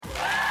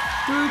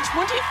Through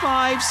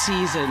 25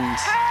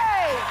 seasons,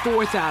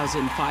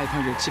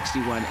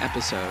 4,561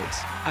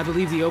 episodes, I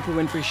believe The Oprah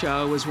Winfrey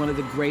Show was one of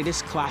the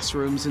greatest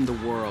classrooms in the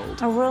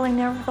world. I really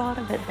never thought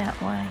of it that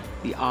way.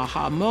 The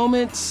aha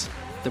moments,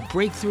 the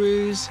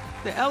breakthroughs,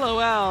 the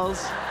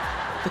LOLs,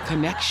 the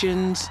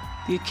connections,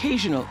 the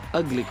occasional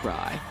ugly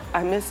cry.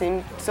 I miss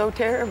him so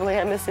terribly.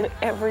 I miss him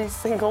every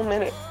single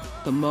minute.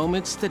 The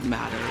moments that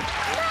mattered.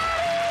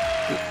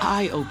 The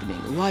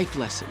eye-opening life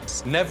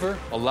lessons. Never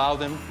allow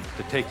them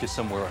to take you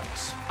somewhere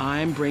else.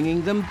 I'm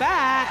bringing them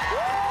back.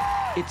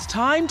 It's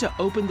time to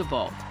open the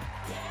vault.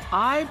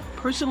 I've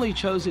personally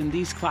chosen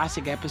these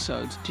classic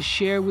episodes to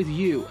share with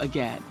you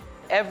again.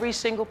 Every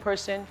single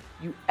person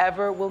you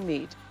ever will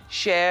meet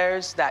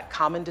shares that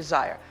common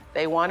desire.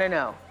 They want to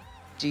know,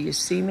 do you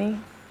see me?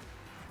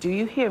 Do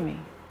you hear me?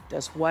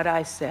 Does what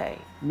I say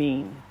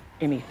mean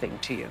anything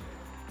to you?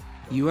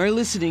 You are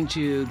listening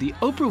to The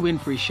Oprah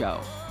Winfrey Show,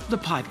 the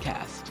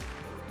podcast.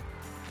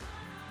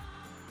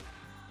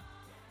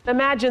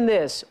 Imagine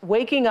this,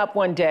 waking up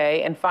one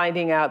day and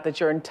finding out that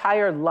your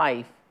entire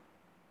life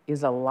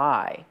is a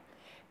lie,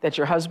 that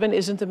your husband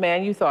isn't the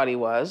man you thought he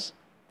was,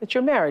 that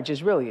your marriage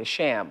is really a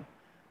sham.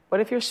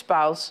 What if your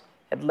spouse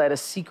had led a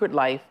secret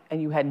life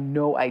and you had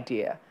no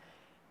idea?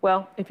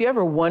 Well, if you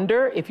ever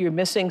wonder if you're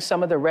missing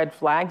some of the red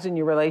flags in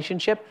your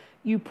relationship,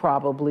 you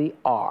probably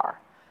are.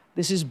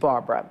 This is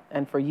Barbara,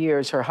 and for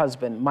years her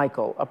husband,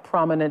 Michael, a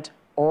prominent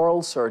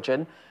oral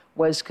surgeon,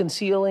 was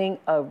concealing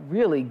a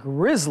really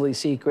grisly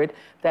secret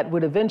that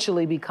would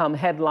eventually become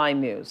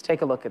headline news.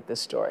 Take a look at this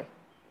story.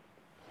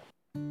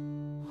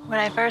 When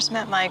I first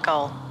met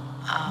Michael,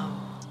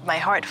 my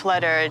heart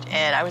fluttered,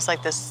 and I was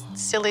like this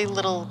silly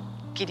little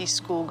giddy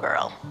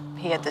schoolgirl.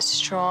 He had this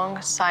strong,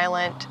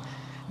 silent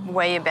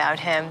way about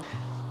him.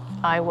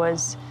 I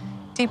was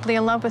deeply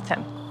in love with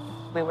him.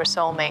 We were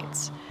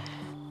soulmates.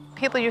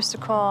 People used to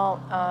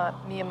call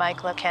me and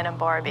Michael Ken and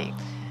Barbie.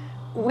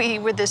 We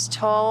were this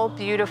tall,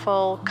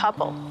 beautiful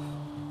couple.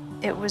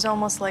 It was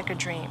almost like a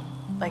dream.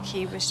 Like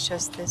he was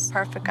just this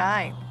perfect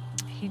guy.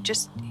 He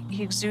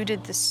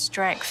exuded this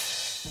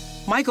strength.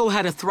 Michael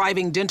had a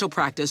thriving dental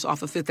practice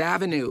off of Fifth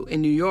Avenue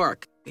in New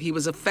York. He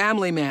was a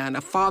family man,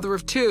 a father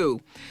of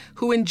two,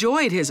 who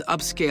enjoyed his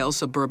upscale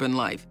suburban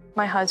life.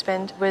 My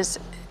husband was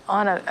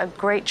on a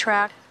great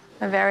track,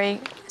 a very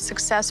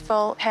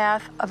successful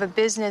path of a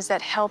business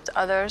that helped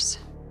others.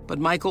 But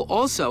Michael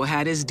also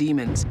had his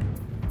demons.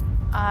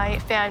 I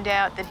found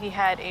out that he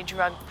had a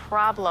drug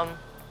problem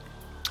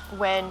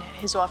when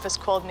his office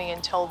called me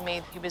and told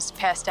me he was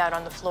passed out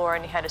on the floor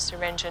and he had a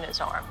syringe in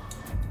his arm.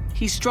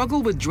 He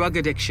struggled with drug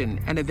addiction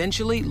and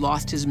eventually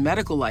lost his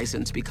medical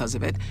license because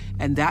of it,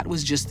 and that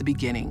was just the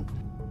beginning.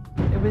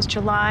 It was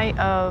July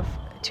of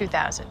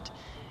 2000,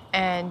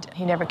 and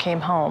he never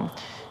came home.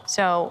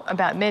 So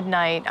about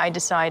midnight, I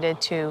decided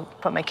to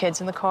put my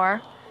kids in the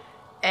car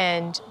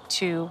and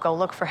to go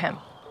look for him.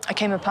 I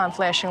came upon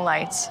flashing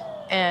lights,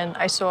 and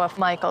I saw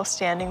Michael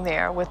standing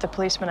there with the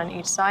policeman on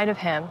each side of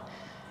him,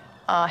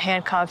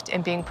 handcuffed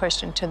and being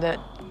pushed into the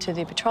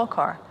patrol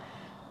car.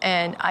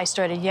 And I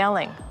started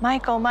yelling,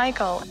 "Michael,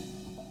 Michael."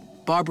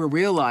 Barbara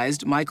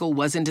realized Michael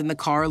wasn't in the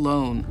car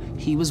alone.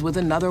 He was with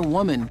another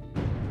woman.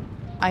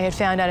 I had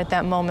found out at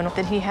that moment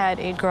that he had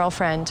a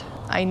girlfriend.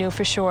 I knew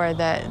for sure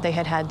that they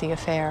had had the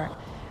affair.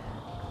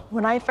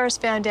 When I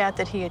first found out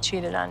that he had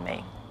cheated on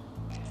me,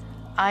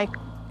 I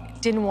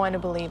didn't want to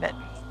believe it.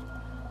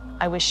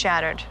 I was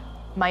shattered.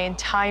 My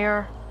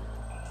entire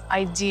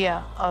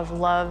idea of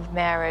love,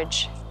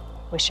 marriage,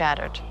 was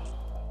shattered.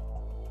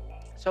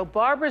 So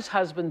Barbara's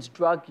husband's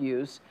drug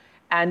use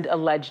and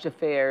alleged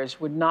affairs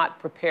would not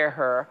prepare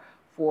her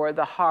for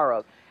the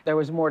horror. There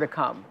was more to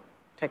come.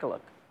 Take a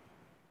look.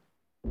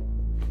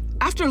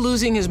 After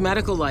losing his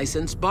medical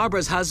license,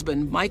 Barbara's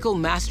husband, Michael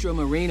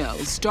Mastromarino,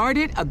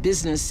 started a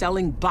business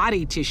selling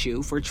body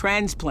tissue for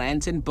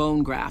transplants and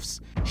bone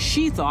grafts.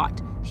 She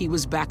thought he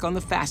was back on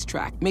the fast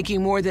track,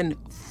 making more than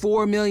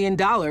 $4 million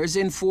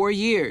in 4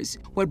 years.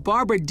 What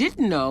Barbara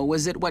didn't know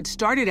was that what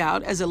started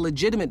out as a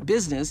legitimate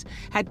business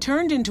had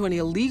turned into an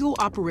illegal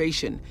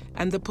operation,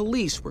 and the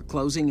police were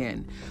closing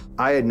in.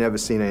 I had never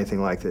seen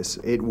anything like this.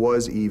 It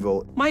was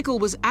evil. Michael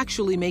was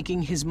actually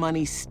making his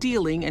money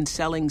stealing and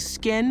selling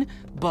skin,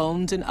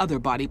 bones, and other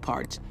body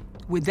parts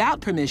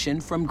without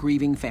permission from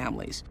grieving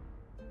families.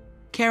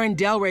 Karen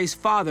Del Rey's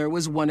father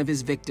was one of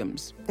his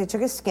victims. They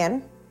took his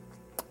skin.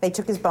 They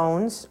took his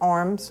bones,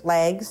 arms,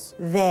 legs.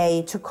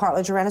 They took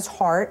cartilage around his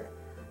heart.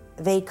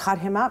 They cut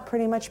him up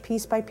pretty much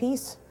piece by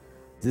piece.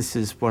 This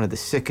is one of the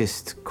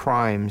sickest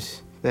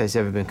crimes that has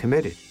ever been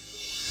committed.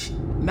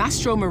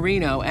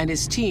 Mastromarino and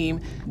his team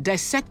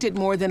dissected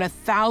more than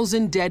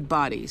 1,000 dead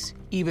bodies.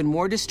 Even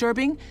more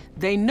disturbing,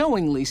 they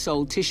knowingly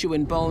sold tissue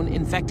and bone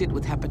infected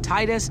with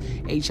hepatitis,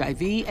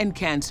 HIV, and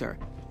cancer.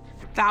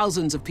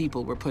 Thousands of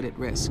people were put at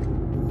risk.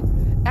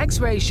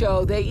 X-rays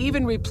show they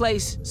even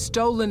replaced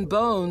stolen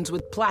bones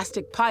with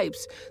plastic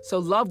pipes so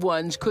loved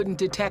ones couldn't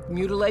detect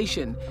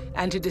mutilation.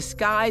 And to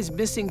disguise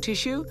missing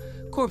tissue,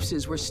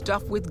 corpses were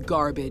stuffed with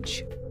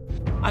garbage.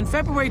 On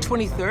February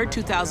 23,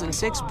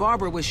 2006,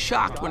 Barbara was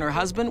shocked when her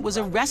husband was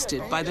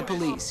arrested by the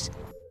police.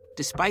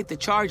 Despite the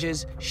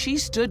charges, she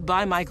stood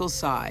by Michael's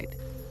side.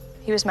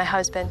 He was my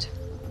husband.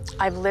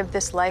 I've lived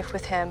this life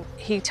with him.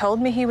 He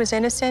told me he was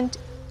innocent.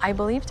 I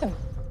believed him.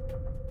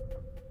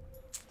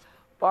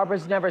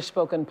 Barbara's never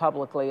spoken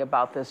publicly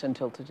about this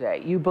until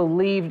today. You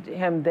believed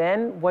him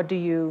then. What do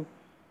you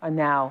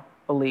now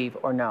believe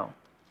or know?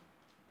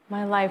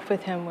 My life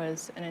with him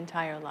was an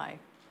entire lie.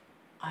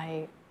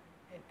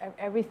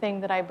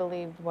 Everything that I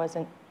believed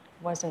wasn't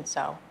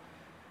so.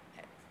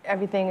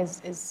 Everything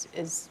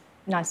is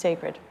not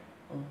sacred.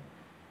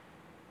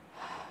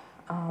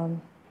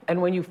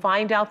 And when you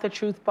find out the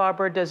truth,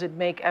 Barbara, does it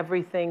make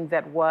everything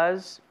that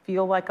was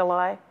feel like a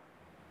lie?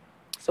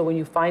 So when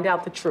you find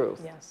out the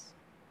truth, Yes.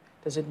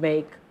 does it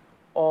make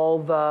all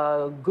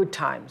the good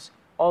times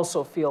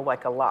also feel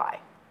like a lie?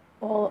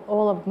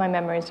 All of my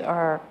memories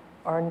are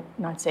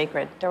not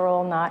sacred. They're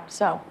all not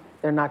so.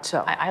 They're not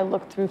so. I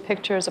looked through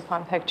pictures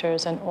upon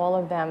pictures, and all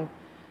of them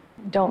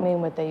don't mean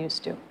what they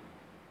used to.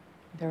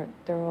 They're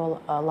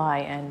all a lie,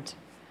 and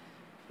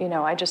you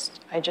know, I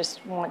just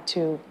want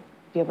to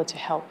be able to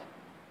help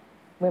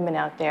women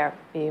out there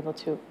be able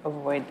to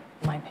avoid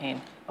my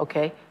pain.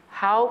 Okay.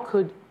 How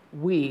could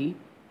we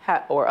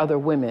or other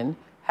women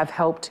have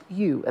helped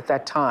you at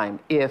that time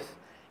if,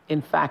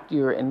 in fact,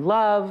 you're in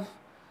love?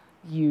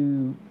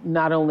 You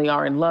not only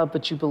are in love,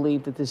 but you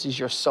believe that this is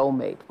your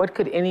soulmate. What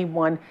could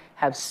anyone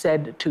have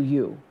said to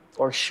you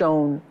or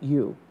shown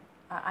you?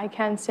 I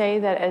can say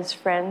that as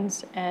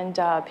friends and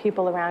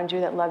people around you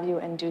that love you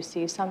and do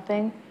see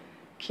something,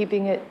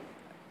 keeping it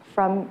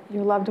from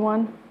your loved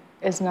one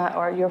is not,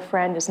 or your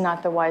friend is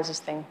not the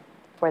wisest thing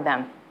for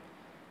them.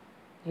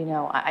 You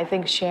know, I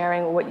think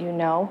sharing what you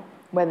know,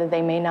 whether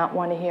they may not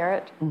want to hear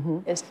it,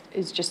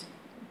 is just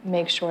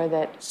make sure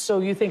that... So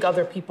you think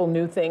other people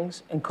knew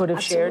things and could have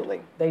Absolutely.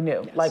 shared? They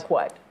knew. Yes. Like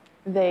what?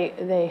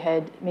 They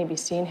had maybe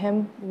seen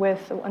him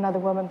with another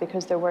woman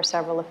because there were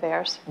several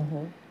affairs.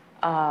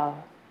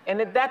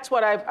 And that's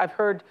what I've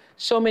heard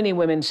so many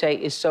women say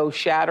is so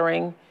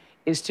shattering,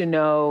 is to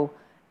know...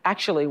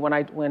 Actually, when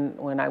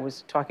I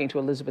was talking to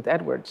Elizabeth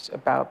Edwards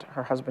about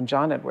her husband,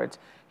 John Edwards,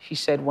 she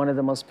said one of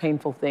the most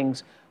painful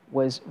things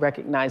was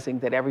recognizing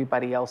that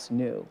everybody else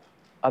knew.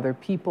 Other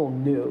people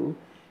knew.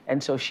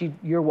 And so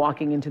you're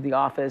walking into the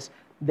office,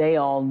 they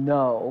all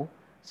know,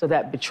 so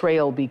that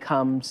betrayal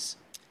becomes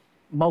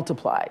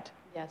multiplied.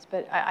 Yes,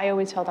 but I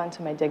always held on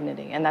to my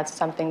dignity, and that's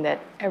something that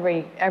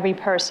every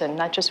person,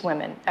 not just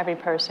women, every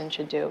person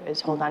should do,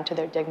 is hold on to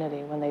their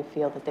dignity when they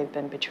feel that they've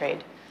been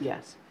betrayed.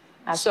 Yes.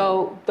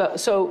 Absolutely.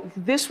 So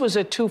this was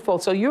a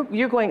twofold. So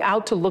you're going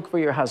out to look for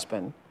your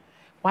husband.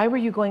 Why were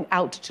you going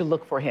out to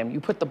look for him? You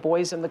put the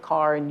boys in the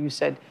car and you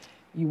said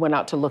you went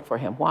out to look for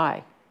him.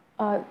 Why?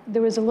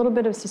 There was a little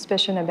bit of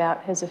suspicion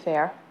about his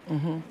affair.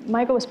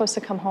 Michael was supposed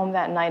to come home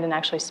that night and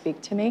actually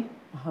speak to me.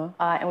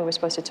 And we were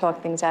supposed to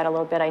talk things out a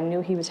little bit. I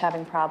knew he was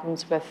having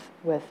problems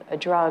with a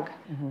drug,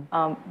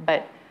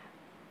 but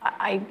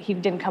he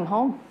didn't come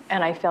home.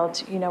 And I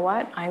felt, you know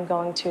what, I'm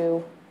going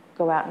to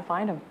go out and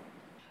find him.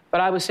 But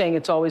I was saying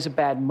it's always a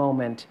bad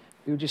moment.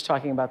 We were just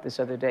talking about this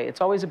other day.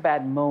 It's always a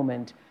bad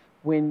moment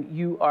when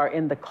you are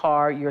in the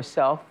car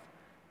yourself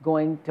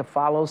going to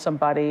follow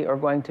somebody or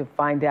going to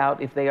find out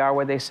if they are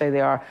where they say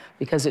they are,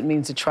 because it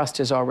means the trust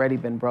has already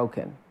been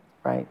broken,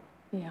 right?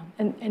 Yeah,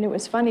 and it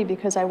was funny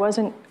because I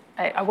wasn't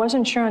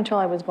sure until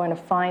I was going to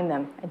find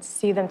them and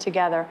see them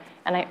together,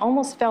 and I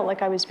almost felt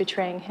like I was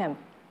betraying him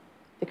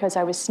because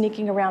I was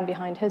sneaking around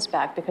behind his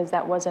back because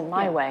that wasn't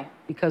my way.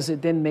 Because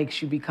it then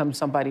makes you become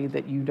somebody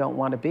that you don't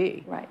want to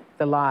be. Right.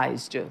 The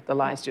lies do. The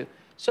lies do.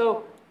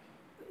 So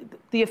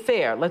the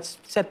affair, let's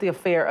set the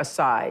affair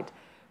aside.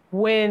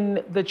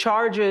 When the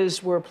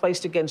charges were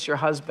placed against your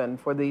husband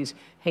for these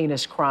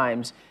heinous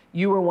crimes,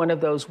 you were one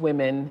of those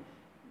women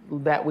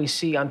that we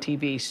see on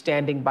TV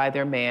standing by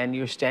their man.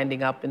 You're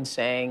standing up and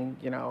saying,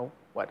 you know,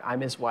 what,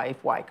 I'm his wife.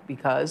 Why?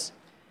 Because,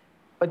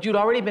 but you'd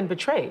already been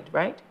betrayed,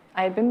 right?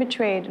 I had been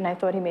betrayed, and I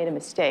thought he made a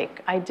mistake.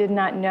 I did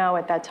not know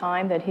at that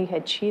time that he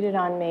had cheated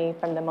on me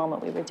from the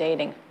moment we were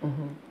dating.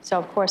 So,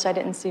 of course, I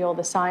didn't see all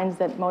the signs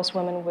that most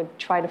women would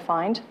try to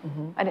find.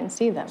 I didn't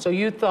see them. So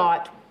you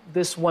thought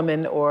this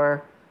woman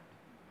or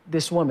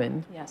this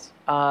woman, Yes.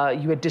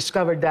 You had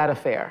discovered that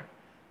affair,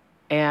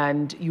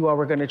 and you all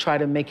were going to try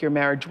to make your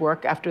marriage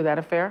work after that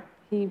affair?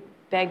 He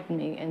begged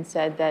me and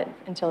said that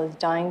until his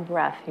dying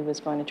breath, he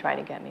was going to try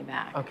to get me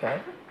back. Okay.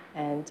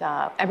 And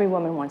every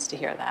woman wants to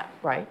hear that.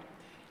 Right.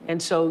 And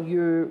so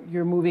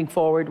you're moving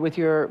forward with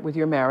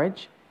your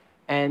marriage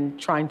and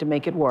trying to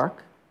make it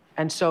work.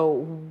 And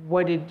so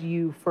what did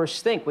you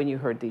first think when you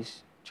heard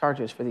these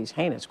charges for these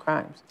heinous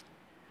crimes?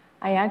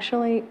 I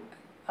actually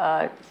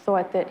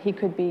thought that he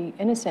could be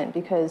innocent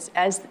because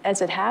as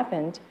it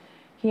happened,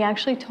 he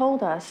actually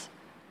told us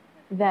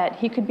that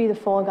he could be the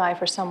fall guy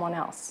for someone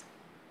else,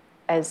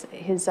 as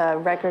his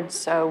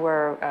records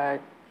were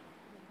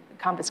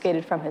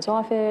confiscated from his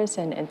office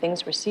and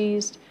things were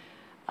seized.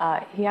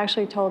 he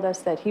actually told us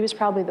that he was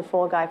probably the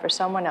fall guy for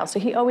someone else. So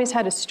he always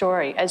had a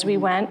story. As we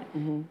went,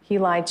 he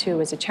lied to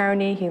his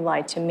attorney, he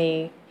lied to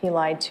me, he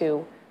lied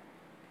to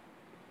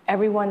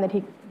everyone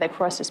that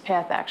crossed his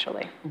path,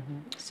 actually.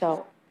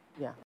 So,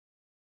 Yeah.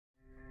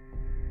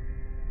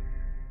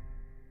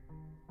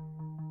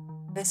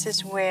 this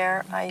is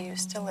where I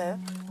used to live.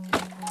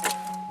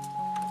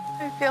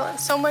 I feel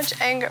so much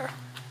anger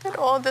that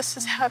all this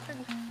has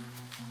happened.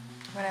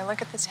 When I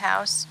look at this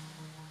house,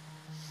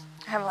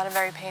 I have a lot of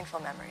very painful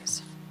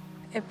memories.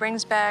 It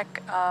brings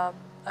back a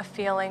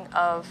feeling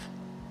of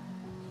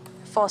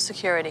false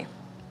security,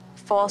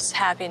 false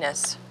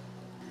happiness.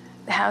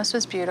 The house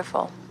was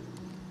beautiful.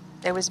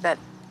 There was about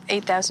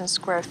 8,000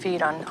 square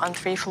feet on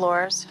 3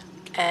 floors,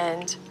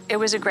 and it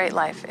was a great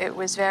life. It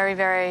was very,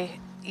 very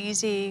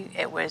easy.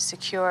 It was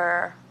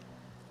secure.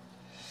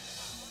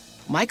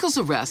 Michael's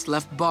arrest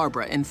left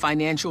Barbara in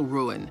financial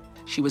ruin.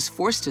 She was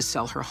forced to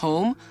sell her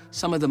home.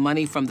 Some of the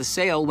money from the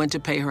sale went to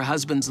pay her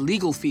husband's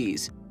legal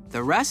fees.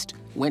 The rest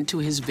went to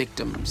his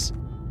victims.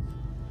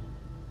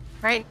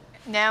 Right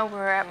now,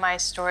 we're at my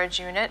storage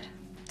unit.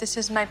 This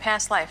is my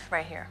past life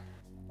right here.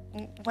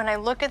 When I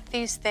look at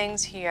these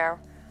things here,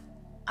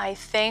 I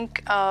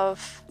think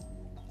of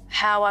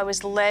how I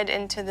was led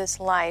into this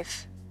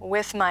life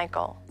with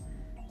Michael.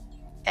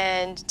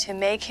 And to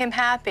make him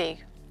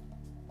happy,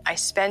 I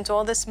spent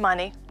all this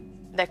money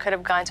that could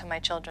have gone to my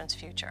children's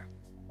future.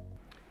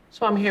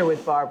 So I'm here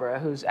with Barbara,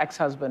 whose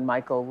ex-husband,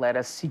 Michael, led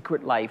a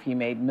secret life. He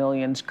made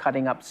millions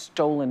cutting up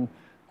stolen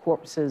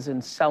corpses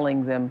and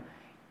selling them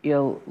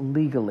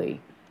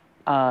illegally.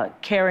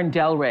 Karen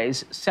Del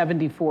Rey's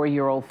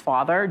 74-year-old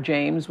father,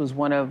 James, was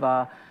one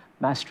of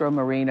Mastro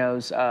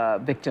Marino's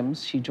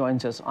victims. She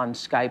joins us on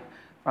Skype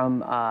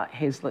from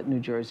Hazlet, New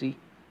Jersey.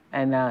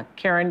 And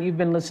Karen, you've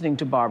been listening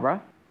to Barbara.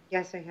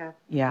 Yes, I have.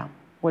 Yeah.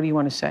 What do you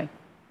want to say?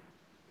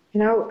 You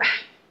know,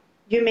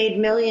 you made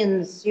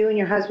millions, you and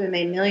your husband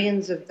made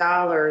millions of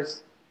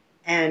dollars,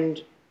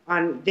 and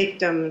on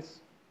victims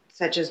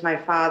such as my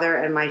father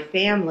and my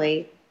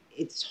family,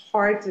 it's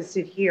hard to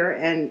sit here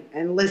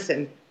and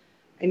listen.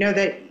 I know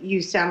that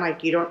you sound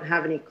like you don't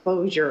have any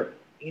closure.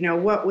 You know,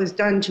 what was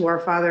done to our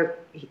father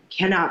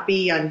cannot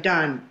be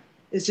undone.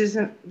 This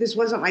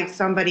wasn't like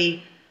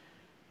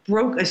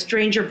a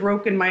stranger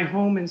broke in my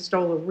home and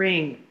stole a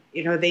ring.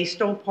 You know, they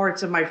stole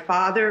parts of my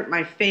father,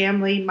 my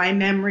family, my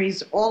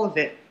memories, all of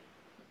it.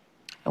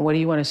 And what do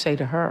you want to say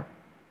to her?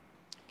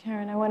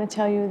 Karen, I want to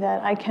tell you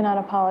that I cannot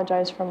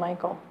apologize for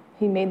Michael.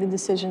 He made the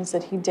decisions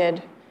that he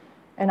did,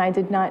 and I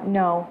did not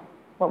know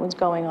what was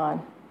going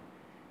on.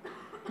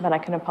 But I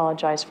can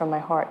apologize from my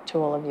heart to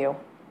all of you.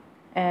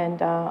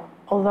 And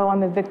although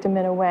I'm a victim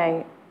in a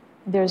way,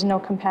 there's no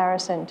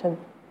comparison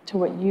to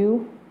what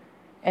you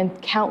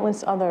and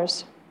countless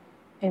others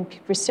and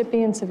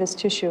recipients of his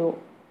tissue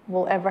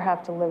will ever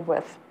have to live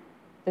with.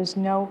 There's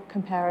no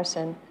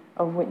comparison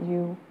of what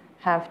you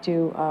have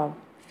to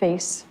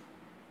face,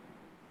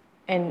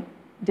 and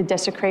the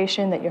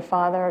desecration that your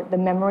father, the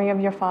memory of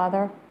your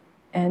father,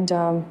 and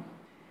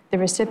the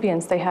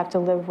recipients, they have to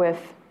live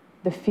with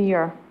the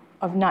fear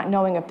of not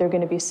knowing if they're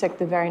going to be sick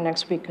the very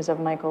next week because of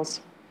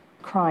Michael's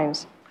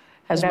crimes.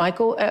 Has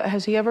Michael,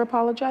 has he ever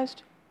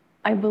apologized?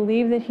 I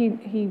believe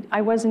that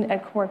I wasn't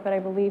at court, but I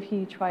believe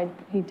he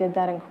did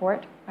that in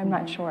court. I'm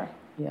not sure.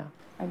 Yeah.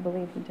 I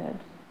believe he did.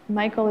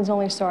 Michael is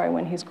only sorry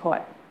when he's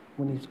caught.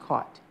 When he's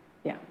caught.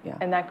 Yeah. Yeah.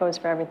 And that goes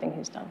for everything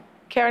he's done.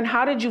 Karen,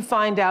 how did you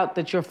find out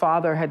that your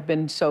father had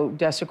been so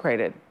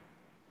desecrated?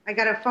 I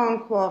got a phone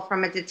call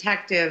from a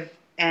detective,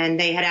 and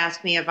they had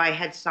asked me if I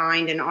had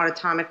signed an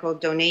autotomical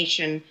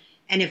donation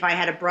and if I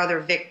had a brother,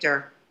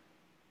 Victor.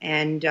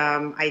 And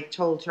I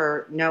told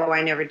her, no,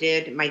 I never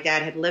did. My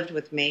dad had lived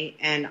with me,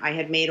 and I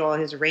had made all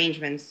his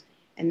arrangements.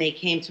 And they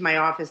came to my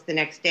office the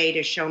next day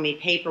to show me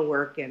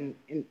paperwork. And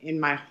in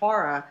my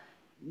horror,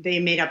 they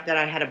made up that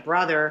I had a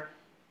brother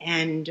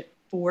and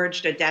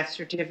forged a death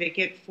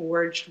certificate,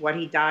 forged what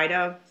he died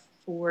of,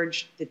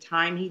 forged the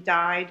time he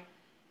died.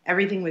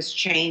 Everything was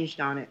changed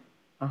on it.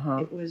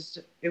 Uh-huh.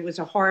 It was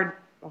a hard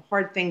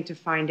thing to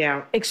find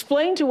out.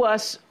 Explain to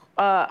us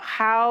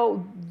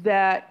how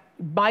that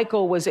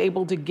Michael was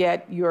able to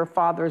get your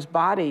father's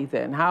body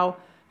then. How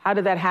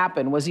did that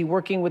happen? Was he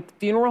working with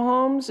funeral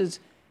homes?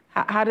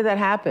 How did that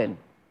happen?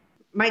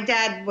 My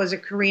dad was a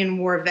Korean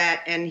War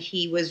vet, and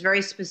he was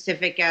very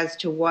specific as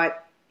to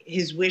what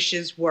his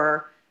wishes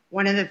were.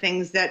 One of the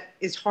things that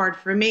is hard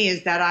for me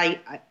is that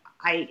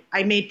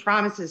I made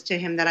promises to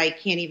him that I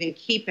can't even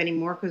keep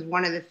anymore, because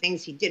one of the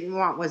things he didn't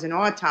want was an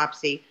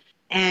autopsy.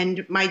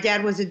 And my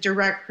dad was a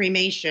direct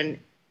cremation.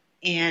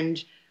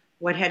 And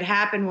what had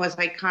happened was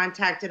I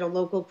contacted a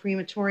local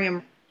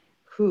crematorium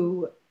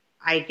who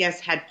I guess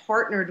had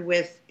partnered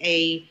with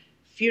a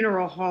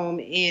funeral home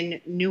in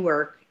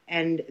Newark,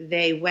 and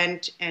they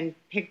went and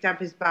picked up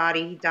his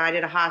body. He died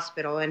at a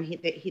hospital, and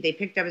they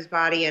picked up his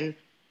body, and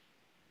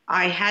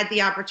I had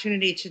the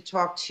opportunity to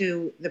talk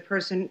to the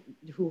person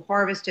who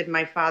harvested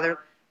my father.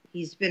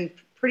 He's been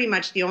pretty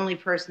much the only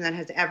person that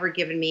has ever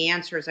given me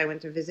answers. I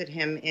went to visit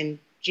him in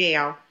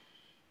jail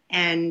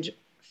and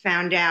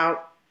found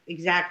out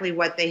exactly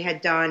what they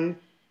had done,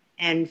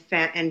 and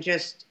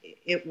just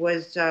it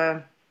was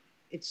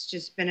it's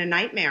just been a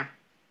nightmare.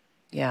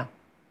 Yeah.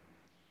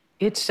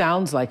 It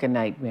sounds like a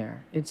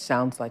nightmare. It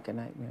sounds like a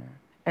nightmare.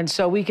 And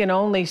so we can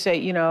only say,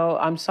 you know,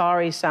 I'm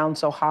sorry sounds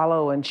so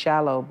hollow and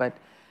shallow, but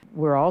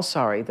we're all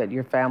sorry that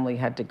your family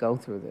had to go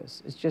through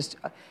this. It's just,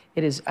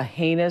 it is a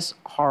heinous,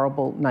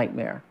 horrible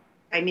nightmare.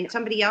 I mean,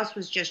 somebody else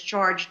was just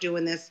charged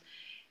doing this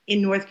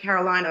in North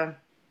Carolina.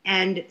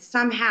 And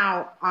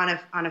somehow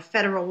on a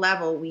federal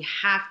level, we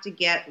have to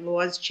get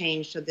laws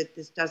changed so that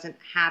this doesn't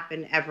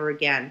happen ever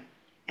again.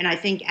 And I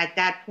think at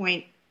that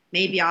point,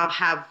 maybe I'll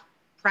have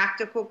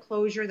practical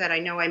closure, that I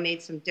know I made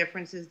some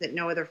differences, that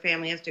no other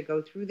family has to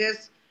go through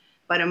this.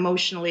 But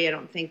emotionally, I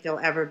don't think there'll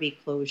ever be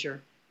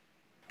closure.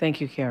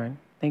 Thank you, Karen.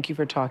 Thank you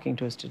for talking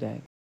to us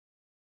today.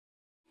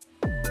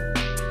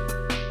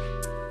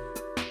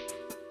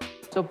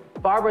 So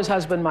Barbara's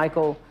husband,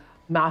 Michael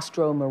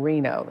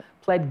Mastromarino,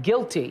 pled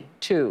guilty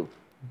to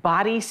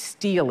body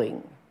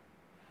stealing,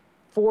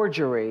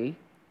 forgery,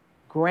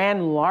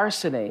 grand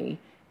larceny,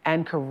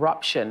 and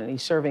corruption. And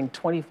he's serving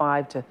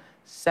 25 to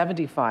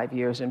 75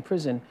 years in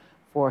prison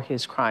for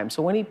his crime.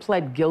 So when he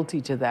pled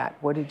guilty to that,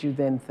 what did you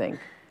then think?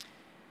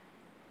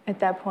 At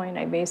that point,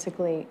 I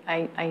basically,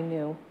 I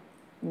knew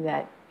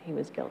that he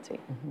was guilty.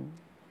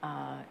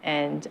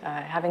 And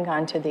having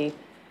gone to the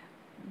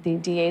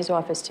DA's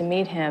office to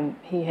meet him,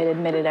 he had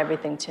admitted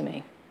everything to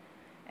me.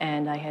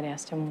 And I had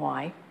asked him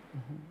why.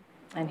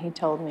 And he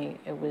told me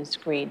it was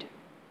greed.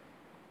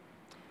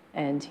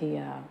 And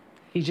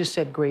he just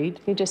said greed?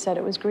 He just said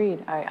it was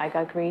greed. I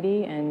got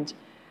greedy, and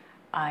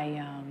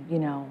you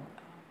know,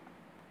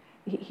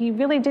 he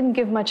really didn't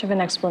give much of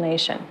an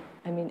explanation.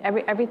 I mean,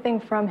 everything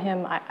from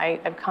him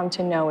I've come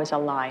to know is a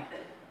lie.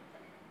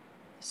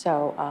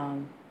 So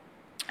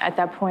at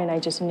that point, I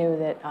just knew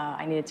that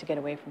I needed to get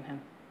away from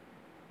him.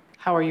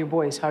 How are your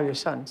boys? How are your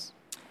sons?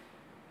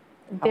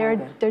 They're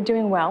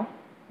doing well,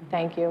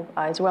 thank you,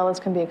 as well as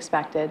can be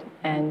expected.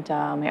 And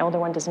my older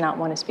one does not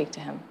want to speak to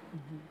him,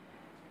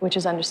 which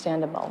is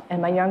understandable.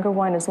 And my younger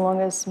one, as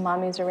long as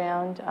mommy's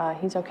around,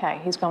 he's okay.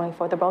 He's going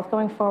forward. They're both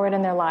going forward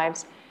in their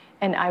lives.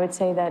 And I would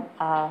say that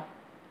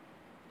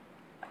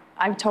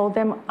I've told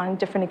them on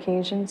different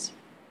occasions,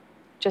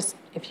 just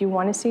if you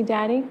want to see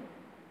Daddy,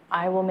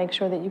 I will make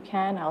sure that you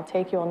can. I'll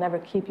take you. I'll never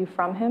keep you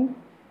from him.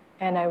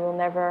 And I will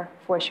never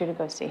force you to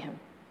go see him.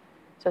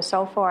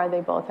 So far,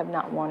 they both have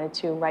not wanted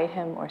to write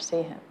him or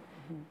see him.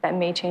 That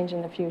may change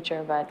in the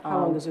future, but... How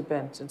long has it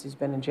been since he's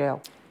been in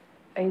jail?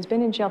 He's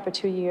been in jail for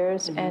 2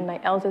 years, and my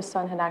eldest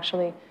son had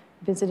actually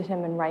visited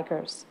him in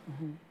Rikers.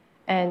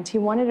 And he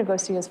wanted to go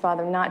see his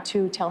father, not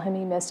to tell him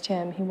he missed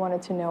him. He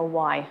wanted to know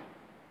why.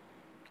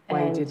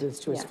 Why he did this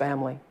to his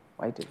family.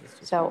 Why he did this to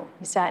his family.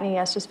 He sat and he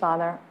asked his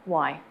father,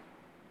 why?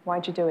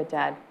 Why'd you do it,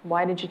 Dad?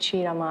 Why did you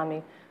cheat on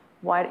Mommy?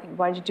 Why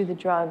did you do the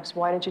drugs?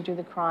 Why did you do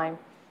the crime?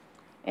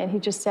 And he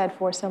just said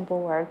 4 simple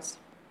words,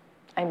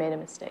 I made a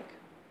mistake.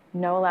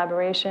 No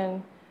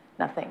elaboration,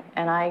 nothing.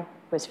 And I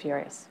was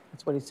furious.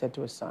 That's what he said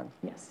to his son.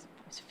 Yes,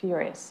 I was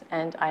furious.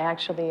 And I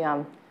actually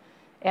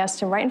asked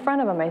him right in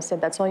front of him, I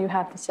said, that's all you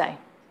have to say.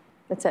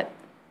 That's it.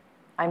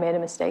 I made a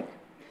mistake.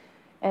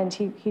 And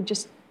he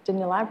just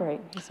didn't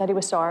elaborate. He said he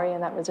was sorry,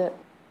 and that was it.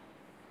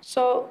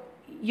 So,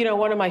 you know,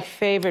 one of my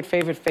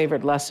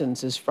favorite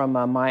lessons is from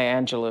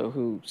Maya Angelou,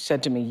 who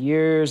said to me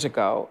years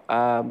ago,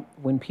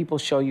 when people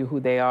show you who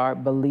they are,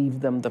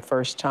 believe them the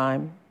first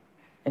time.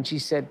 And she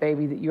said,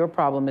 baby, that your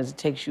problem is it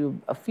takes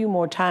you a few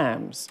more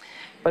times.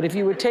 But if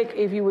you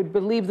would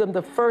believe them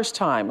the first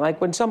time,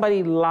 like when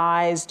somebody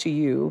lies to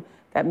you,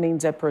 that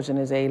means that person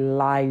is a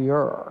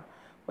liar.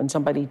 When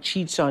somebody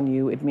cheats on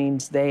you, it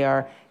means they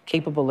are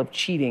capable of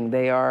cheating.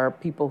 They are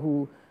people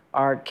who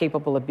are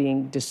capable of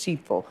being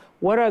deceitful.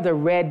 What are the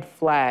red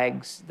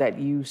flags that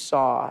you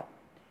saw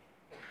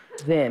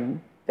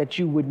then that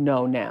you would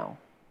know now?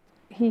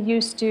 He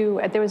used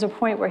to, there was a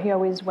point where he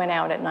always went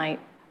out at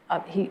night.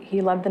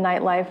 He loved the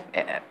nightlife.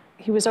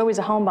 He was always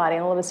a homebody,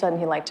 and all of a sudden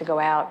he liked to go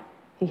out.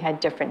 He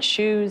had different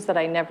shoes that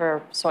I never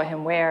saw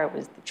him wear. It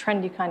was the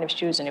trendy kind of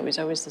shoes, and he was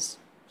always this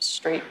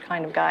straight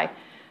kind of guy.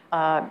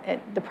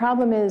 The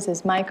problem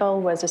is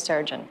Michael was a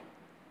surgeon.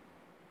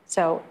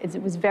 So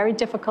it was very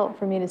difficult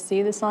for me to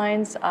see the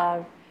signs.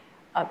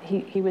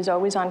 He was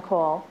always on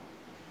call.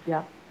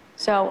 Yeah.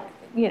 So,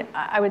 you know,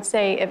 I would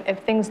say if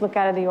things look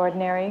out of the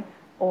ordinary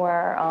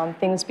or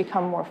things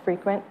become more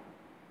frequent,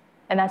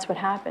 and that's what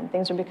happened.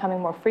 Things are becoming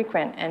more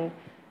frequent. And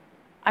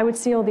I would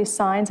see all these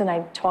signs, and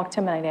I'd talk to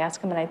him, and I'd ask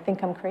him, and I'd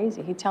think I'm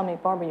crazy. He'd tell me,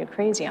 Barbara, you're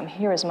crazy. I'm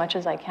here as much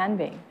as I can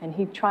be. And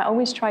he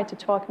always tried to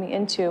talk me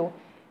into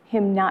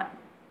him not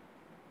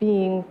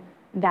being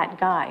that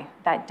guy,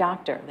 that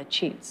doctor that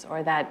cheats,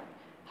 or that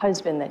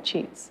husband that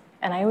cheats.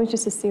 And I always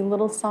used to see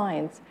little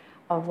signs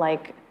of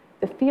like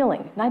the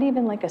feeling, not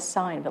even like a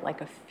sign, but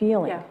like a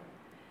feeling. Yeah.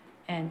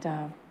 And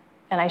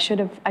I should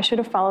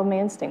have followed my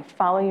instinct.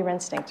 Follow your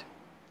instinct.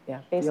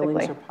 Yeah, basically.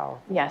 Feelings are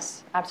powerful.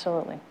 Yes,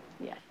 absolutely.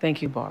 Yeah.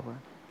 Thank you, Barbara.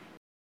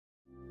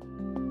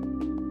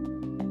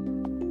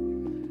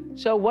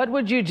 So what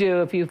would you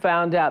do if you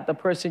found out the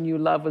person you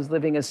love was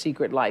living a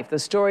secret life? The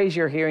stories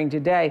you're hearing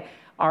today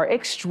are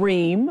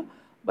extreme,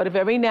 but if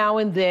every now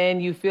and then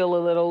you feel a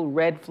little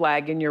red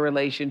flag in your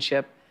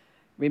relationship,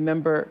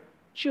 remember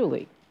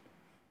Julie.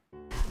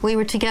 We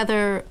were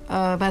together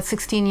about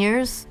 16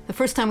 years. The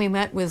first time we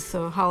met was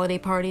a holiday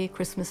party,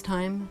 Christmas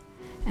time.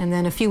 And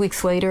then a few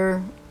weeks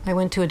later, I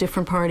went to a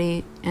different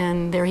party,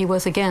 and there he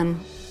was again.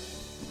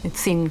 It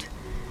seemed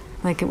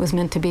like it was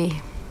meant to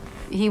be.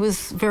 He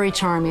was very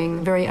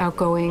charming, very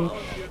outgoing.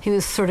 He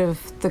was sort of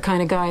the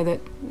kind of guy that,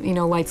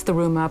 lights the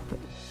room up.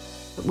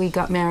 We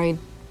got married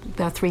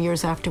about 3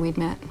 years after we'd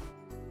met.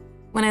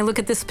 When I look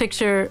at this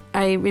picture,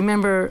 I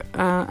remember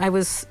I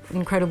was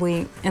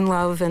incredibly in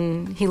love,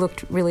 and he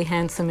looked really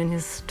handsome in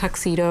his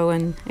tuxedo,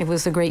 and it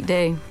was a great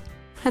day.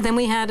 And then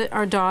we had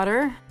our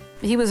daughter.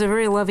 He was a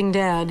very loving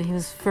dad. He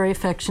was very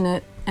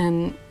affectionate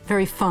and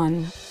very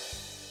fun.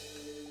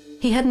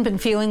 He hadn't been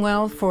feeling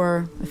well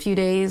for a few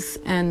days,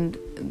 and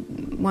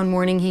one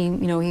morning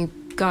he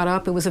got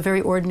up. It was a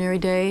very ordinary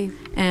day,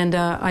 and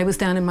I was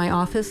down in my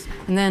office,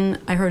 and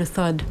then I heard a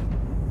thud.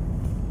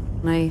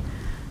 And I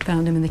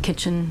found him in the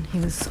kitchen. He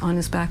was on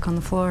his back on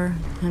the floor,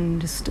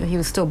 and he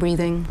was still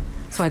breathing.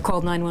 So I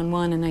called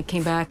 911, and I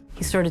came back.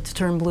 He started to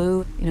turn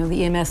blue.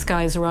 The EMS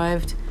guys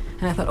arrived,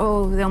 and I thought,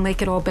 oh, they'll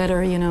make it all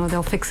better.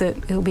 They'll fix it.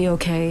 It'll be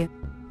okay.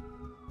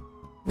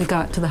 We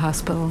got to the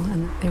hospital,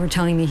 and they were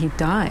telling me he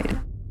died.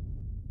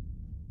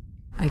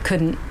 I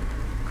couldn't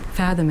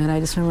fathom it. I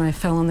just remember I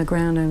fell on the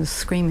ground. I was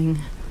screaming.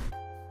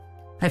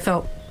 I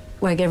felt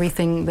like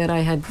everything that I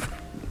had,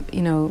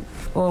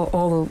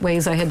 all the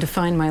ways I had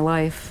defined my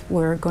life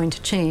were going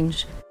to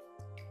change.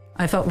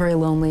 I felt very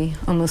lonely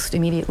almost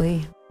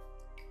immediately.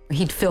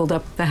 He'd filled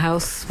up the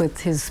house with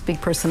his big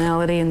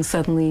personality, and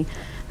suddenly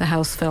the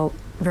house felt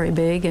very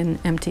big and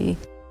empty.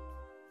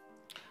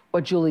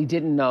 What Julie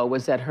didn't know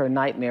was that her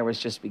nightmare was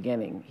just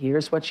beginning.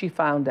 Here's what she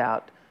found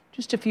out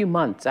just a few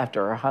months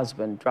after her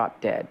husband dropped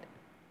dead.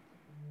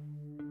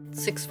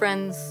 6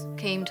 friends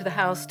came to the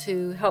house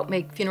to help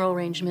make funeral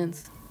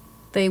arrangements.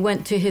 They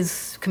went to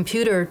his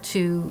computer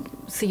to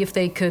see if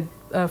they could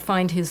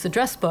find his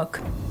address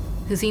book.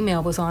 His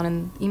email was on,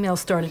 and emails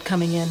started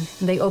coming in.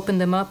 And they opened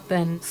them up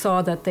and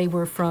saw that they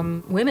were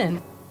from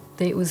women.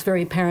 It was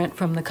very apparent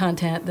from the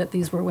content that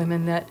these were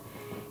women that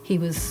he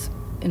was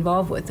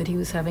involved with, that he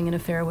was having an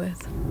affair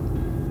with.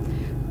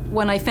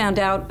 When I found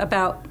out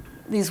about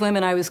these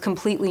women, I was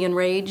completely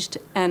enraged,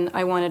 and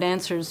I wanted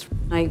answers.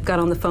 I got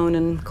on the phone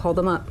and called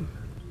them up.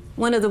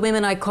 One of the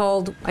women I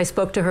called, I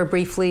spoke to her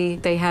briefly.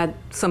 They had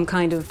some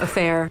kind of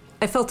affair.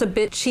 I felt a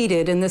bit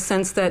cheated in the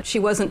sense that she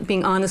wasn't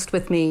being honest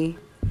with me.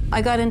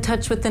 I got in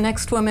touch with the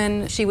next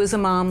woman. She was a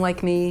mom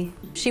like me.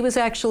 She was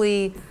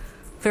actually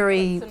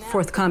very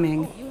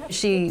forthcoming.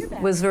 She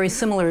was very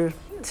similar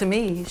to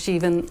me. She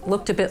even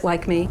looked a bit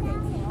like me.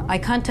 I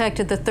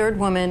contacted the third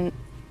woman.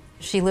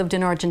 She lived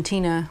in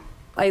Argentina.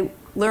 I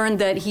learned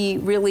that he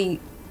really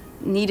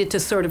needed to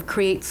sort of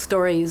create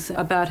stories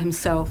about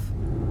himself.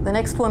 The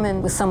next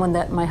woman was someone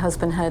that my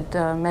husband had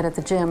met at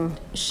the gym.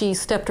 She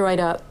stepped right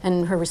up,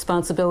 and her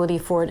responsibility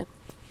for it.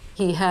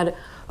 He had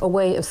a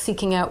way of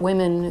seeking out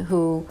women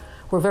who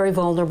were very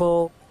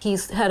vulnerable.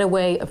 He's had a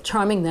way of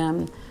charming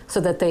them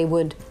so that they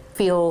would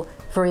feel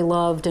very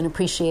loved and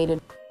appreciated.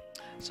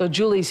 So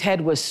Julie's head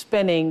was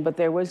spinning, but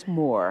there was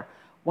more.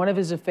 One of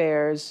his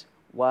affairs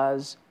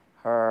was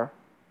her...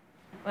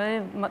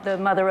 The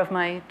mother of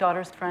my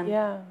daughter's friend.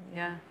 Yeah.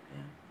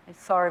 I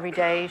saw her every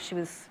day. She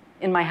was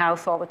in my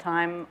house all the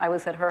time. I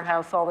was at her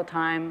house all the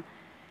time.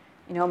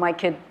 My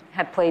kid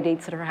had play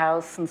dates at her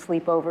house and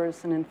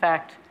sleepovers. And in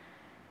fact,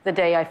 the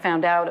day I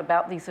found out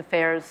about these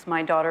affairs,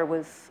 my daughter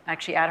was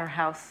actually at her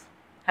house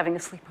having a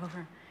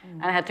sleepover.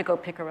 And I had to go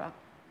pick her up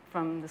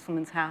from this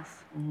woman's house,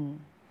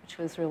 which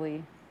was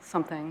really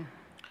something.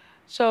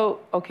 So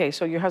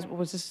your husband,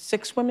 was this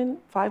 6 women,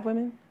 5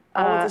 women?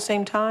 All at the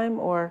same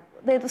time, or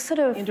they were sort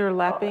of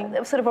interlapping? They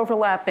were sort of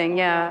overlapping,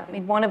 yeah. I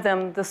mean, one of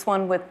them, this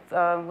one with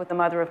the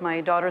mother of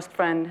my daughter's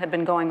friend, had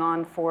been going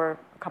on for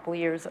a couple of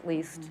years at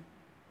least,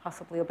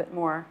 possibly a bit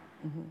more.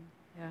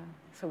 Yeah,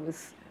 so it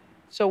was...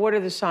 So what are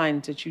the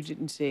signs that you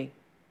didn't see?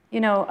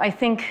 I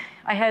think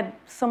I had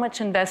so much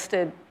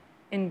invested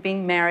in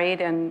being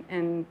married and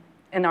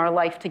in our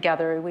life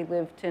together. We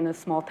lived in a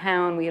small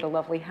town. We had a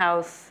lovely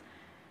house,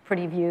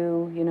 pretty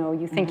view.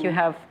 You think you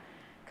have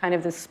kind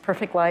of this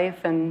perfect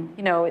life, and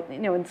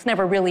it's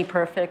never really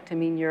perfect. I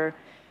mean,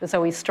 there's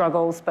always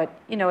struggles, but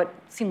it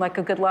seemed like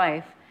a good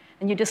life,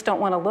 and you just don't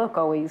want to look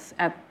always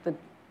at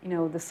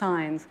the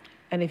signs.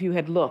 And if you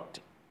had looked,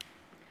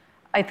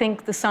 I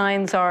think the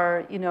signs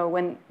are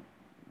when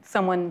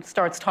someone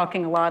starts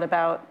talking a lot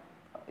about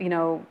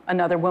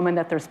another woman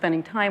that they're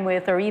spending time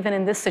with, or even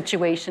in this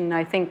situation,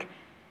 I think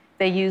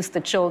they use the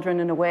children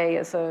in a way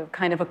as a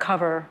kind of a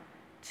cover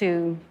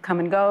to come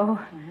and go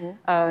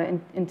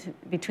into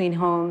between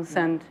homes.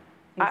 And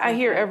I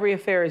hear every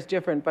affair is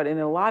different, but in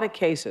a lot of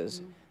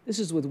cases, this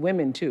is with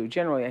women too.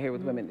 Generally, I hear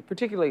with women,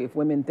 particularly if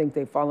women think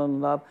they've fallen in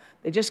love,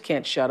 they just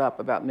can't shut up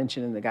about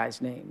mentioning the guy's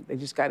name. They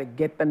just got to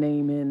get the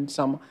name in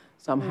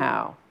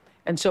somehow.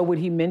 And so would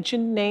he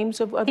mention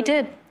names of other? He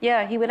did,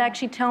 yeah. He would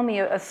actually tell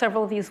me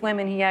several of these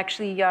women. He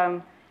actually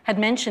had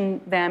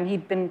mentioned them.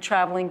 He'd been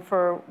traveling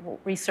for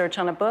research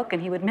on a book,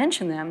 and he would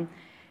mention them.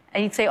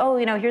 And he'd say, oh,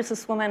 here's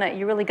this woman,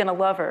 you're really going to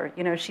love her.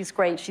 She's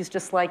great, she's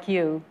just like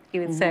you, he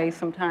would say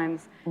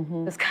sometimes. It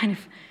was kind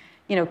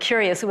of,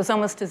 curious. It was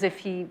almost as if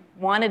he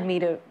wanted me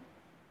to,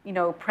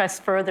 press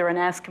further and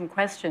ask him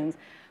questions.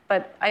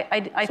 But I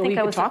so think he I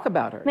could was... talk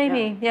about her.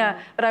 Maybe, yeah.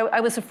 But I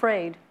was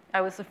afraid.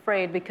 I was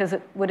afraid because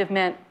it would have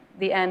meant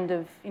the end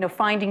of,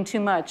 finding too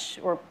much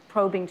or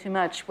probing too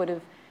much would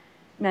have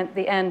meant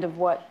the end of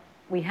what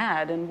we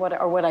had and what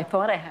I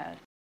thought I had.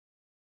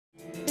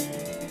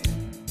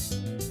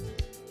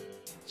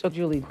 So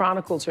Julie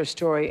chronicles her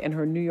story in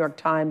her New York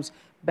Times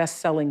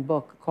best-selling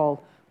book called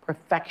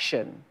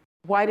Perfection.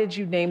 Why did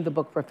you name the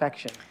book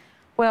Perfection?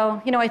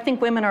 Well, I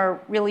think women are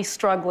really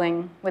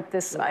struggling with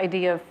this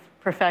idea of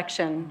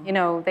perfection.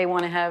 They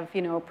want to have,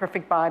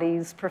 perfect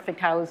bodies, perfect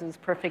houses,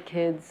 perfect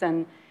kids,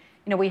 and,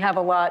 we have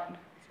a lot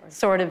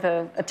sort of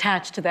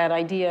attached to that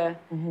idea.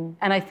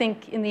 And I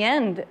think in the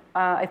end,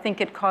 I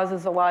think it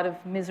causes a lot of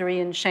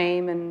misery and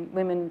shame, and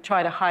women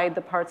try to hide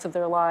the parts of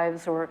their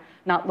lives or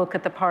not look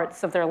at the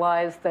parts of their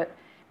lives that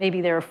maybe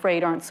they're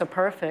afraid aren't so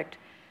perfect.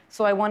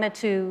 So I wanted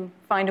to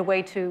find a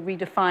way to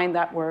redefine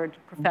that word,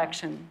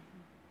 perfection,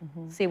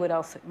 see what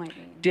else it might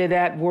mean. Did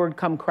that word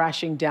come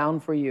crashing down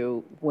for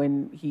you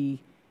when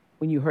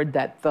you heard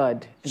that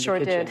thud in Sure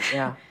the kitchen? did.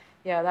 Yeah.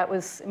 Yeah, that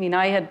was,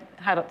 I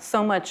had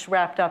so much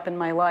wrapped up in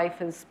my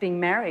life as being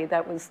married.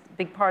 That was a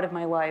big part of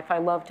my life. I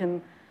loved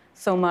him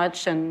so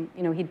much, and,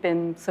 he'd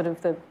been sort of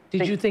the...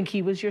 Did you think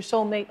he was your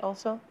soulmate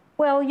also?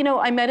 Well,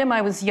 I met him, I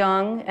was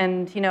young,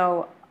 and,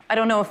 I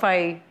don't know if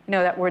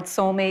that word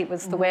soulmate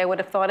was the way I would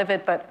have thought of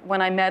it, but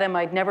when I met him,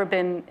 I'd never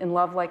been in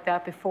love like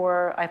that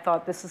before. I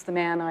thought, this is the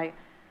man I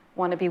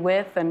want to be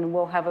with, and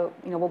we'll have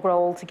we'll grow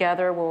old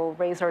together, we'll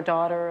raise our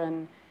daughter,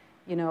 and,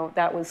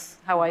 that was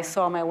how I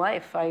saw my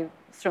life. I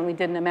certainly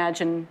didn't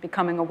imagine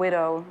becoming a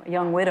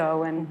young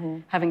widow,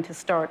 and having to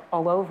start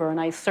all over. And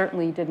I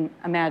certainly didn't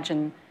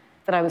imagine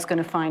that I was going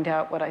to find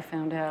out what I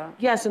found out.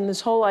 Yes, and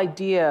this whole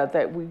idea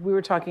that we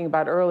were talking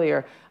about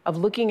earlier of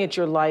looking at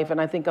your life,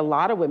 and I think a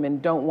lot of women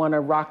don't want to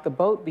rock the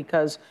boat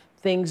because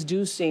things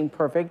do seem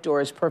perfect, or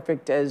as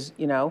perfect as,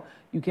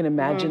 you can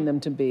imagine them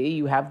to be.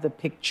 You have the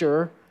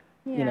picture,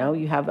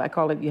 you have, I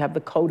call it, you have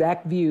the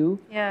Kodak view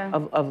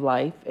of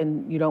life,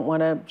 and you don't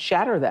want to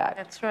shatter that.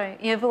 That's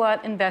right. You have a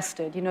lot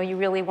invested. You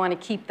really want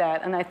to keep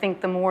that. And I think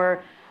the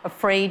more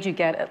afraid you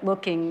get at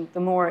looking,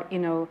 the more,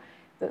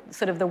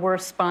 the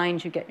worse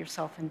spines you get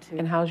yourself into.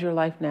 And how's your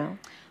life now?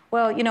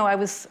 Well,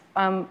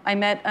 I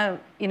met,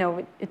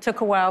 it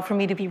took a while for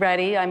me to be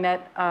ready.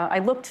 I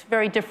looked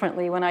very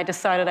differently when I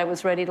decided I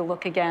was ready to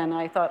look again.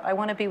 I thought, I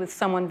want to be with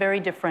someone very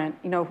different,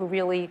 who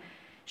really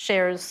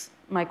shares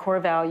my core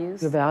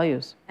values. Your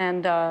values.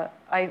 And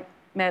I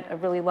met a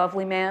really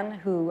lovely man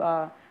who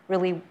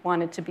really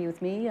wanted to be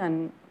with me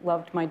and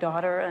loved my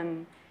daughter,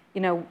 and,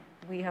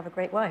 we have a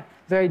great life.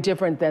 Very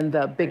different than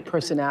the big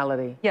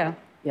personality. Yeah.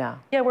 Yeah.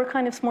 Yeah, we're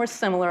kind of more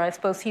similar. I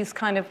suppose he's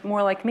kind of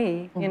more like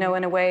me, in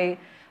a way.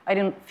 I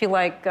didn't feel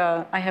like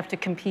I have to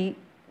compete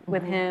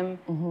with him,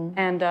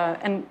 and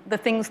the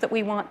things that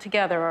we want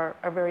together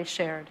are very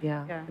shared.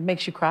 Yeah. It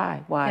makes you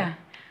cry. Why? Yeah.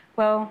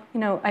 Well,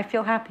 I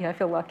feel happy. I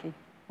feel lucky.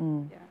 Yeah,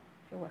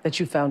 I feel lucky. That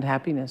you found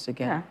happiness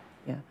again.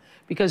 Yeah.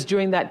 Because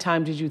during that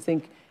time, did you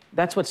think,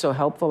 that's what's so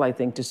helpful, I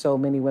think, to so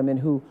many women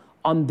who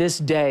on this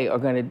day are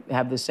going to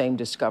have the same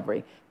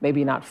discovery.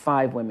 Maybe not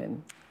 5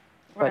 women,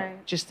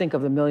 but just think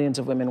of the millions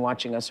of women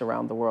watching us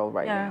around the world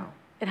right now.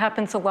 It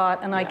happens a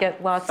lot, and I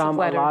get lots of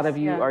letters. A lot of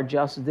you are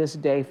just this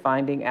day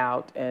finding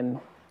out, and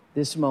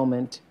this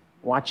moment,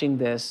 watching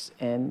this,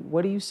 and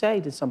what do you say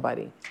to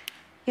somebody?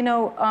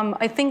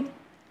 I think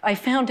I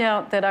found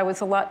out that I was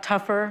a lot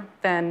tougher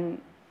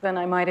than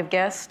I might have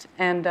guessed,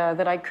 and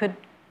that I could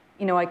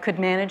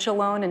manage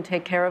alone and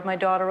take care of my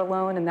daughter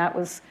alone, and that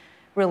was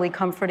really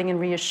comforting and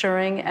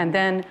reassuring. And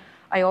then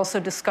I also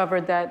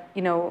discovered that,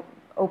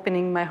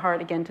 opening my heart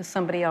again to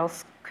somebody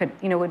else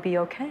would be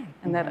okay,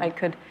 and that I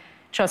could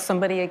trust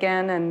somebody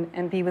again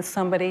and be with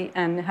somebody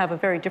and have a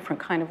very different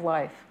kind of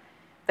life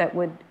that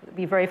would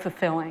be very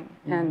fulfilling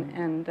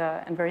and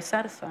very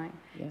satisfying.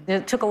 Yeah.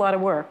 It took a lot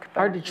of work. But,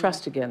 hard to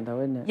trust again,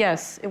 though, isn't it?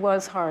 Yes, it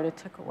was hard. It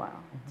took a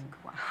while.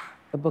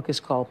 The book is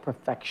called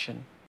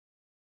Perfection.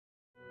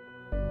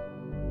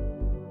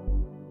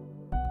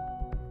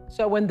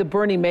 So when the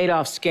Bernie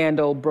Madoff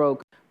scandal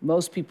broke,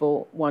 most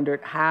people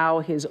wondered how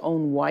his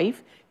own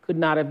wife could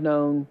not have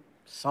known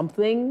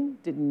something,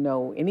 didn't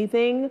know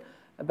anything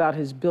about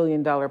his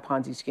billion-dollar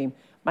Ponzi scheme.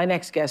 My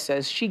next guest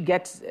says she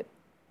gets it,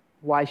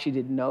 why she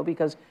didn't know,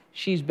 because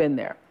she's been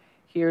there.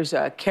 Here's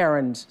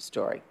Karen's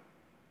story.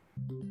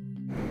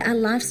 Our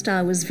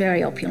lifestyle was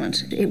very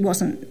opulent. It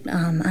wasn't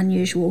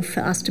unusual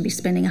for us to be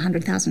spending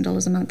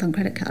 $100,000 a month on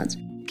credit cards.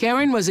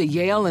 Karen was a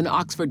Yale and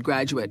Oxford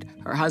graduate.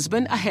 Her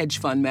husband, a hedge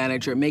fund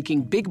manager,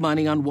 making big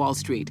money on Wall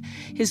Street.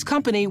 His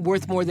company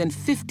worth more than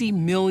 $50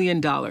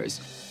 million.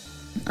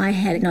 I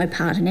had no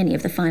part in any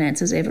of the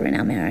finances ever in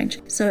our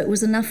marriage. So it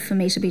was enough for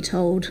me to be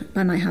told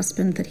by my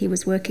husband that he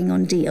was working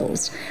on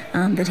deals,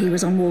 that he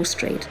was on Wall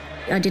Street.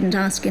 I didn't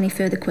ask any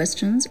further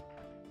questions.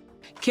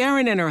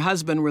 Karen and her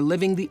husband were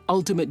living the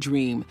ultimate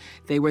dream.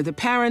 They were the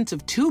parents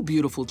of 2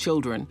 beautiful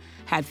children,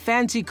 had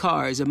fancy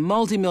cars, a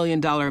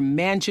multi-million-dollar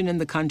mansion in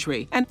the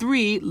country, and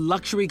 3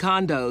 luxury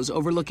condos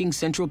overlooking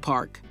Central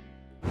Park.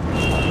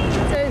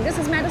 So this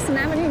is Madison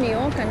Avenue, New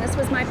York, and this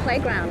was my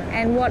playground.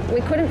 And what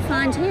we couldn't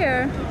find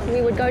here,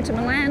 we would go to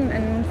Milan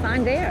and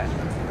find there.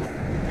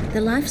 The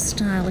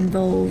lifestyle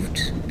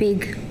involved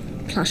big,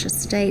 plush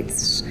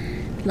estates,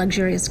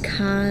 luxurious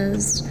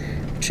cars,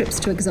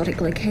 trips to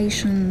exotic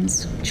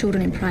locations,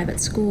 children in private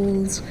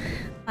schools.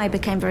 I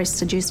became very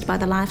seduced by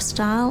the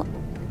lifestyle.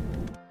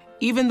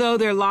 Even though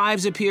their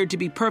lives appeared to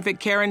be perfect,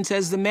 Karen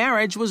says the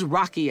marriage was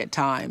rocky at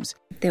times.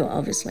 There were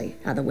obviously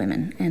other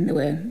women, and there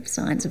were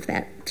signs of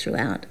that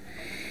throughout.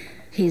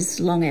 His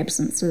long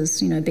absences,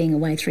 being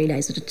away 3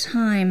 days at a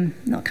time,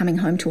 not coming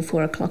home till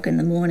 4 o'clock in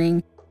the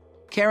morning.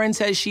 Karen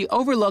says she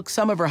overlooked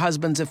some of her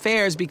husband's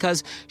affairs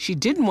because she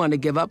didn't want to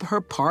give up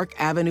her Park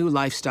Avenue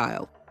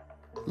lifestyle.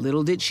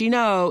 Little did she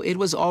know it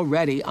was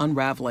already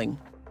unraveling.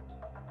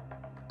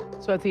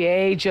 So at the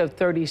age of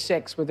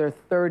 36, with her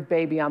 3rd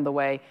baby on the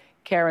way,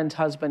 Karen's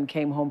husband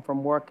came home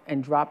from work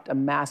and dropped a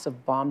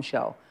massive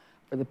bombshell.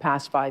 For the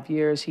past 5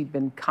 years, he'd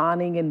been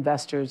conning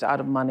investors out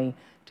of money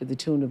to the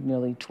tune of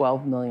nearly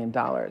 $12 million.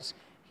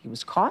 He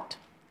was caught,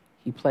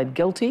 he pled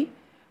guilty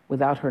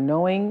without her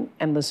knowing,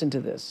 and listen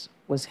to this,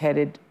 was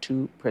headed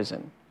to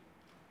prison.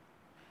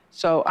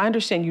 So I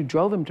understand you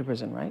drove him to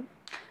prison, right?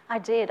 I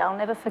did. I'll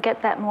never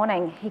forget that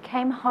morning. He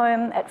came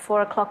home at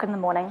 4 o'clock in the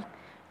morning,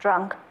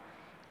 drunk,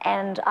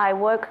 and I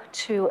woke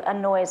to a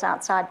noise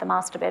outside the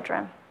master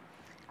bedroom.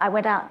 I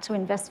went out to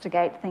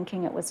investigate,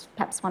 thinking it was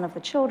perhaps one of the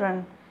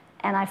children,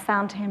 and I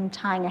found him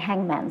tying a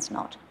hangman's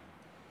knot.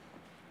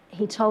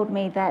 He told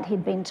me that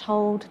he'd been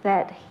told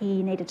that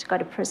he needed to go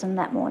to prison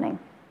that morning.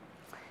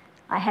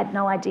 I had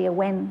no idea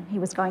when he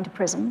was going to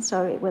prison,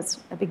 so it was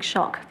a big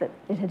shock that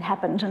it had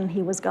happened and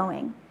he was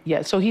going.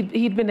 Yeah, so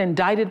he'd been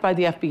indicted by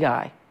the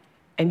FBI,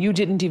 and you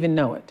didn't even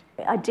know it?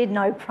 I did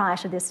know prior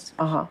to this,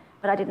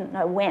 but I didn't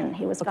know when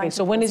he was going to prison. Okay,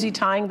 so when is he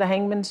tying the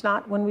hangman's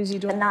knot? When was he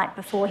doing it? The night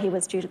before he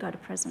was due to go to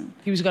prison.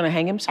 He was going to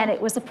hang himself? And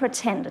it was a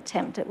pretend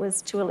attempt. It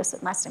was to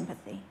elicit my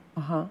sympathy.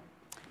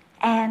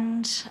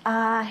 And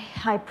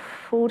I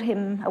pulled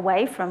him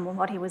away from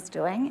what he was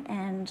doing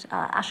and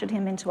ushered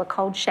him into a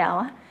cold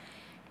shower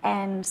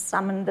and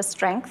summoned the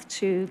strength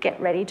to get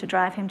ready to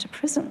drive him to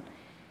prison.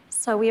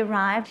 So we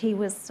arrived. He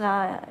was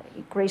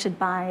greeted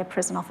by a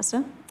prison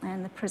officer,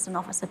 and the prison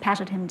officer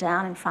patted him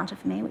down in front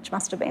of me, which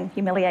must have been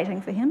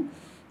humiliating for him,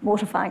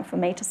 mortifying for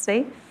me to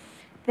see.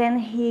 Then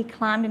he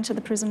climbed into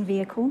the prison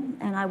vehicle,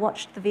 and I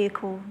watched the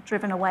vehicle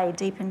driven away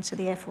deep into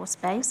the Air Force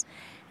Base,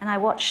 and I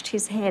watched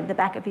his head, the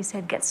back of his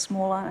head, get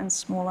smaller and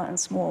smaller and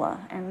smaller,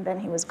 and then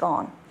he was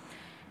gone.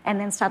 And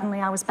then suddenly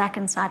I was back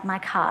inside my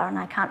car, and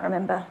I can't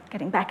remember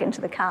getting back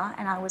into the car,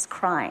 and I was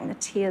crying. The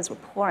tears were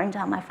pouring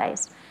down my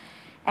face.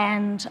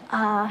 And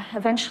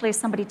eventually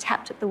somebody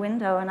tapped at the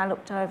window, and I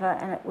looked over,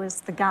 and it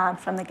was the guard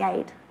from the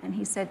gate. And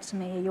he said to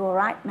me, "Are you all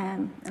right,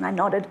 ma'am?" And I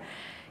nodded,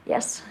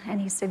 yes. And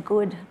he said,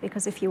 "Good,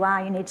 because if you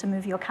are, you need to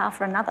move your car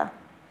for another."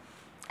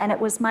 And it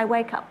was my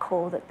wake-up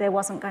call that there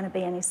wasn't going to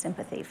be any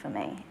sympathy for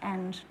me.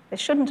 And there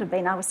shouldn't have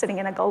been. I was sitting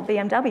in a gold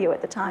BMW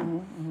at the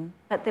time.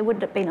 But there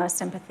would be no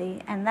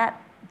sympathy. And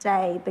that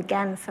day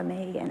began for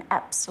me an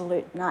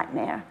absolute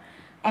nightmare.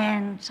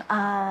 And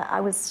I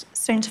was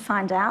soon to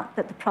find out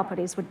that the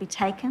properties would be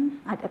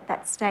taken. At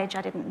that stage,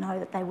 I didn't know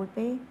that they would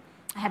be.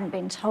 I hadn't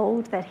been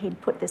told that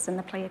he'd put this in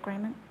the plea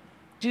agreement.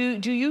 Do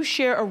you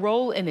share a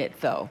role in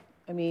it, though?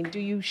 I mean, do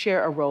you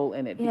share a role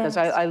in it? Yes.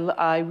 Because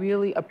I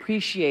really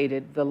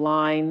appreciated the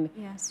line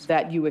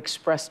that you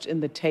expressed in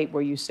the tape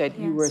where you said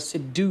you were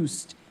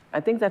seduced. I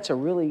think that's a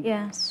really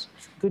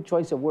good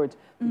choice of words.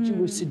 That you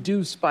were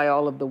seduced by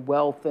all of the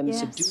wealth and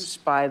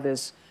seduced by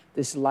this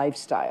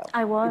lifestyle.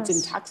 I was.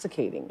 It's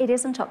intoxicating. It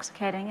is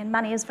intoxicating, and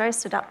money is very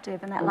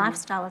seductive, and that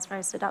lifestyle is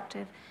very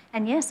seductive.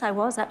 And yes, I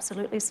was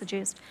absolutely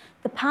seduced.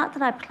 The part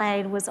that I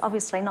played was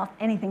obviously not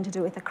anything to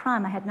do with the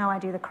crime. I had no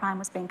idea the crime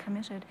was being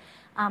committed.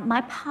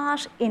 My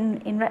part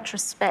in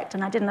retrospect,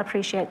 and I didn't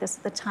appreciate this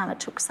at the time, it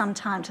took some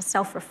time to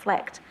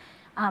self-reflect,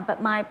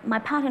 but my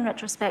part in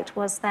retrospect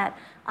was that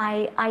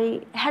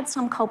I had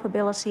some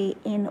culpability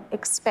in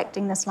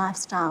expecting this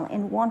lifestyle,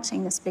 in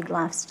wanting this big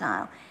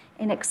lifestyle,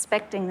 in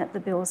expecting that the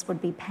bills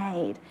would be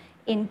paid,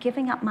 in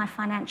giving up my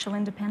financial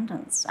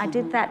independence. I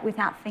did that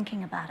without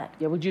thinking about it.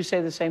 Yeah, would you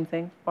say the same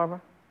thing,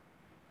 Barbara?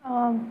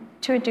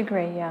 To a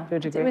degree, yeah. To a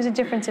degree. It was a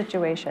different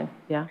situation.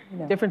 Yeah,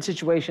 Yeah. different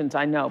situations,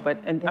 I know, but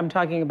I'm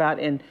talking about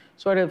in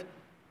sort of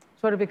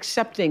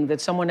accepting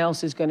that someone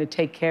else is going to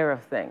take care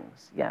of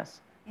things.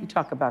 Yes, you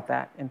talk about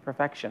that in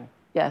Perfection.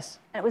 Yes.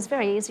 It was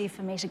very easy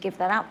for me to give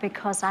that up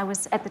because I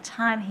was, at the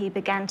time he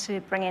began to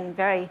bring in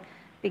very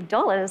big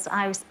dollars,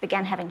 I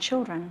began having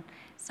children.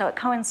 So it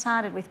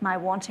coincided with my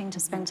wanting to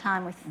spend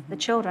time with the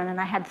children, and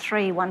I had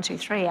 3, 1, 2,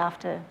 3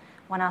 after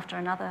one after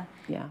another.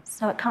 Yeah.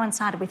 So it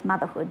coincided with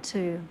motherhood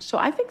too. So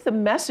I think the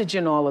message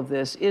in all of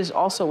this is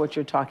also what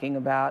you're talking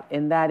about,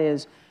 and that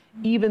is,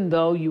 even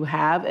though you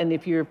have, and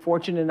if you're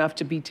fortunate enough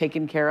to be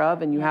taken care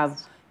of and you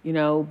have, you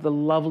know, the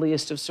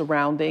loveliest of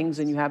surroundings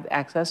and you have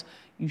access,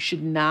 you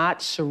should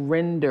not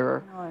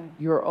surrender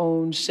your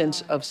own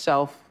sense of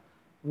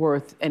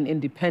self-worth and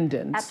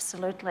independence.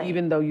 Absolutely.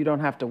 Even though you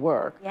don't have to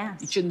work.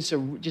 Yes. You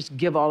shouldn't just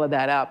give all of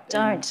that up.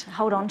 Don't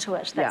hold on to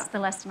it. That's the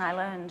lesson I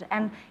learned.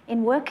 And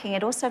in working,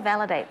 it also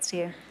validates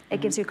you.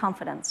 It gives you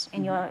confidence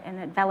in and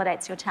it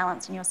validates your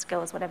talents and your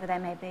skills, whatever they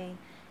may be.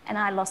 And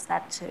I lost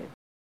that too.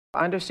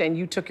 I understand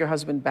you took your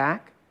husband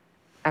back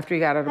after he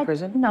got out of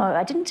prison? No,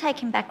 I didn't take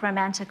him back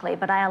romantically,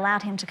 but I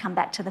allowed him to come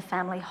back to the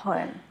family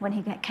home when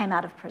he came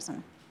out of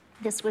prison.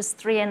 This was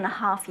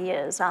 3.5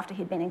 years after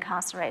he'd been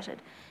incarcerated.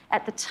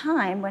 At the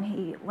time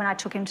when I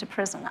took him to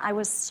prison, I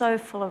was so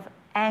full of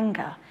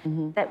anger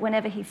that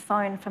whenever he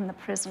phoned from the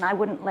prison, I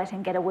wouldn't let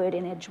him get a word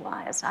in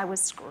edgewise. I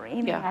was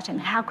screaming at him,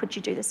 how could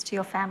you do this to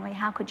your family?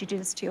 How could you do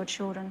this to your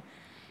children?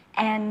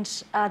 And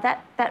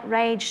that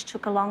rage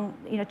took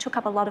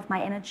up a lot of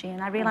my energy,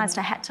 and I realised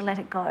I had to let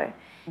it go.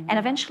 And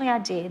eventually I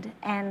did,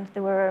 and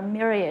there were a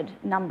myriad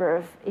number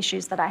of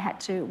issues that I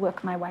had to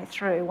work my way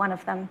through, one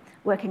of them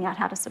working out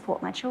how to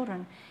support my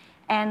children.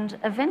 And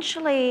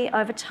eventually,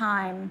 over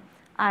time,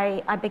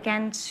 I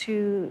began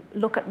to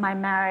look at my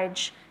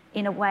marriage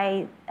in a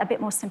way a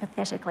bit more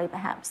sympathetically,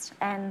 perhaps,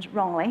 and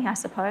wrongly, I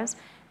suppose.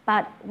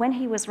 But when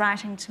he was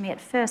writing to me at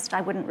first,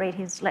 I wouldn't read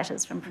his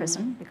letters from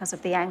prison because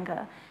of the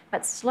anger.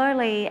 But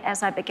slowly,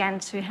 as I began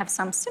to have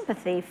some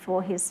sympathy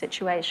for his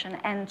situation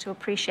and to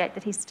appreciate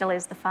that he still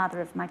is the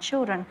father of my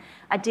children,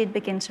 I did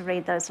begin to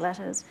read those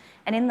letters.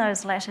 And in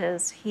those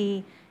letters,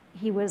 he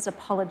was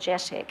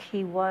apologetic.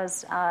 He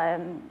was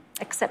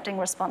accepting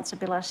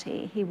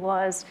responsibility. He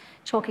was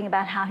talking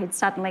about how he'd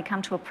suddenly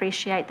come to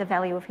appreciate the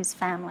value of his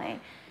family.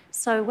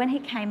 So when he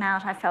came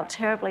out, I felt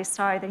terribly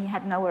sorry that he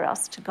had nowhere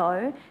else to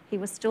go. He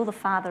was still the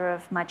father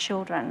of my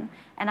children,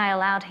 and I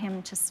allowed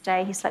him to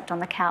stay. He slept on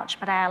the couch,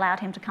 but I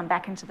allowed him to come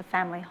back into the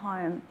family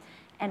home.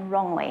 And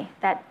wrongly,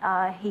 that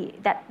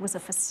was a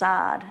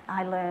facade.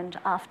 I learned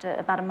after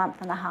about 1.5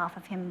 months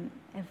of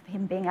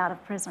him being out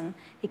of prison.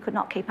 He could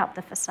not keep up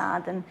the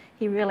facade, and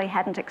he really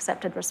hadn't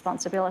accepted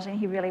responsibility.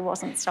 He really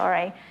wasn't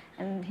sorry,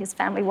 and his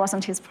family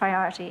wasn't his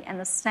priority. And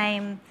the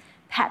same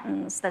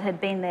patterns that had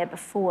been there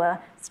before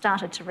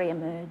started to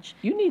re-emerge.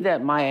 You need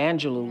that Maya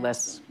Angelou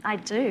lesson. I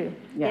do.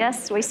 Yeah.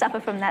 Yes, we suffer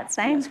from that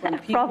same when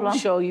problem. People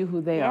show you who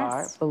they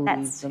are, believe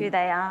that's them. who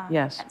they are.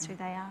 Yes. That's who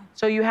they are.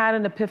 So you had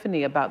an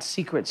epiphany about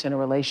secrets in a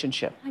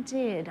relationship. I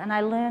did, and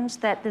I learned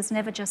that there's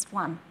never just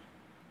one.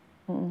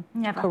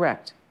 Never.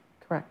 Correct.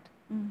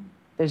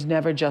 There's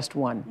never just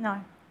one.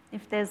 No.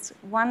 If there's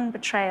one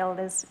betrayal,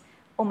 there's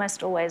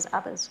almost always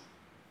others.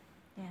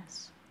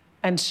 Yes.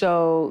 And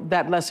so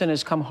that lesson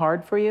has come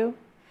hard for you?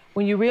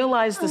 When you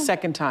realized the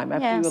second time,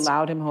 after you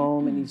allowed him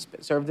home and he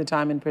served the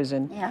time in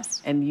prison,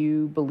 and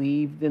you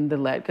believed in the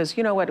letter, because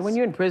you know what, when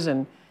you're in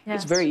prison,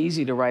 it's very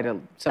easy to write a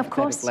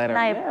sympathetic letter.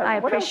 Of course, I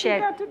appreciate. What else you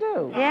got to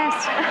do?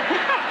 Yes.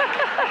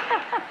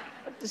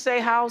 To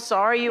say how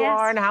sorry you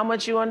are and how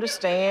much you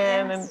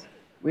understand, and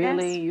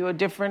really you're a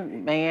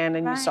different man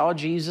and you saw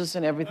Jesus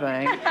and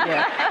everything.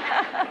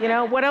 You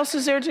know, what else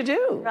is there to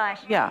do? Right.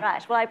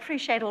 Well, I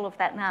appreciate all of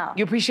that now.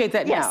 You appreciate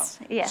that now?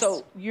 Yes.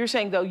 So you're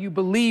saying, though, you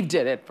believed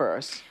it at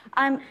first.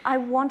 I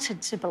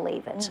wanted to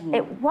believe it.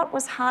 What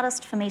was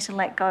hardest for me to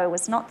let go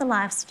was not the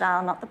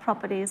lifestyle, not the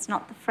properties,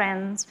 not the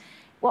friends.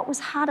 What was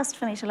hardest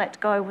for me to let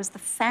go was the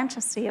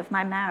fantasy of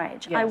my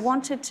marriage. I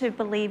wanted to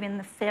believe in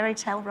the fairy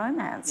tale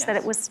romance, that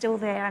it was still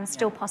there and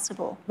still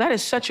possible. That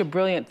is such a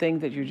brilliant thing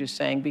that you're just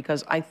saying,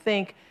 because I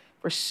think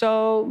for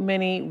so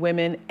many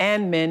women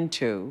and men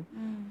too,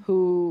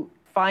 who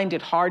find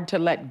it hard to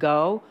let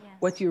go,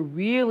 what you're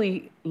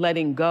really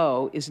letting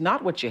go is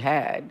not what you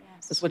had.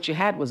 Because what you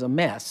had was a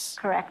mess.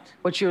 Correct.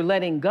 What you're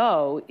letting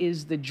go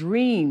is the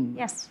dream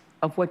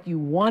of what you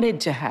wanted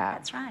to have.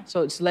 That's right.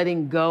 So it's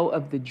letting go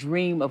of the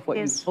dream of what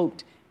you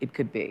hoped it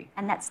could be.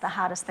 And that's the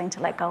hardest thing to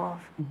let go of,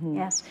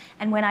 yes.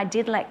 And when I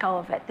did let go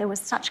of it, there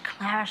was such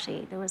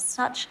clarity, there was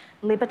such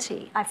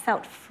liberty. I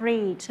felt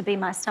free to be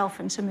myself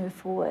and to move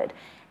forward.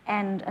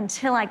 And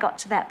until I got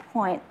to that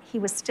point, he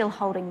was still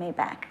holding me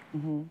back.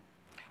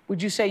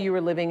 Would you say you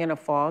were living in a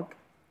fog?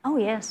 Oh,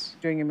 yes.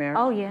 During your marriage?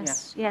 Oh,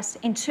 yes.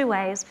 In 2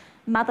 ways.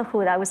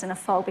 Motherhood, I was in a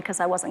fog because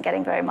I wasn't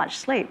getting very much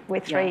sleep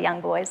with 3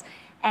 young boys.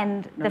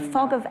 And the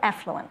fog of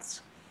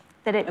affluence.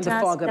 The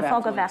fog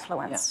of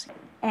affluence.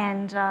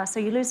 And so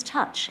you lose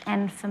touch.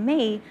 And for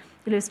me,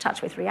 you lose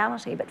touch with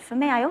reality. But for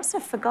me, I also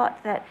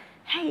forgot that,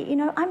 hey, you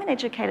know, I'm an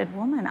educated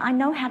woman. I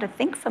know how to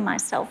think for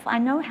myself. I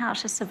know how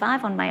to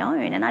survive on my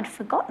own. And I'd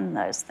forgotten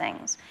those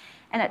things.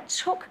 And it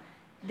took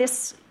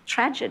this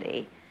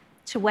tragedy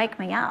to wake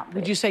me up.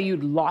 Would you say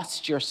you'd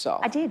lost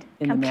yourself? I did.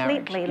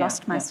 Completely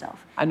lost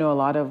myself. I know a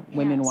lot of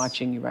women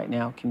watching you right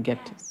now can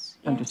get to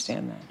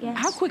understand that. Yes.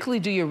 How quickly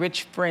do your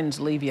rich friends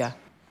leave you?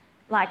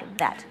 Like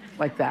that.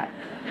 Like that?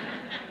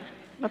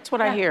 That's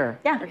what I hear.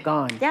 Yeah. They're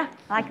gone. Yeah,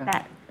 like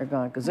that. They're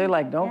gone. Because they're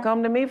like, don't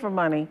come to me for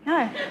money.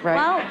 No. Right?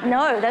 Well,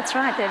 no, that's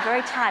right. They're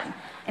very tight.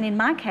 And in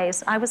my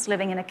case, I was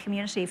living in a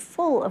community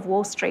full of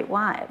Wall Street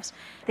wives.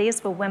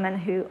 These were women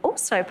who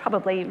also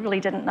probably really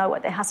didn't know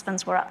what their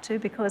husbands were up to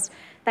because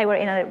they were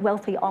in a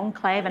wealthy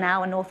enclave an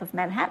hour north of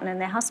Manhattan, and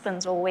their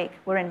husbands all week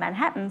were in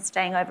Manhattan,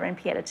 staying over in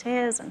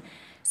pied-à-terres. And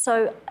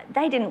so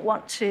they didn't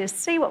want to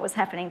see what was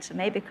happening to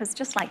me because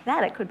just like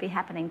that, it could be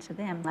happening to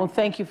them. Well,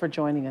 thank you for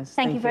joining us.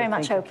 Thank you very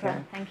much, Thank Oprah.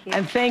 Karen. Thank you.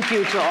 And thank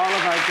you to all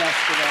of our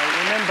guests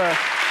today. Remember,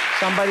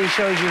 somebody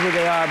shows you who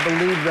they are.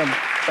 Believe them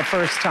the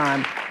first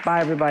time. Bye,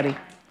 everybody.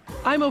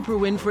 I'm Oprah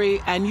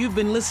Winfrey, and you've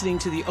been listening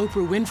to The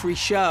Oprah Winfrey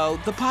Show,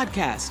 the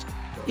podcast.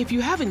 If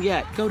you haven't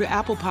yet, go to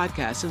Apple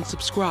Podcasts and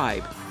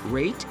subscribe,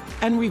 rate,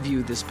 and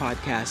review this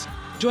podcast.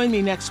 Join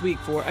me next week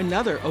for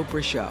another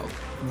Oprah Show,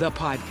 the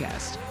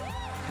podcast.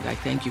 And I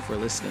thank you for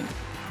listening.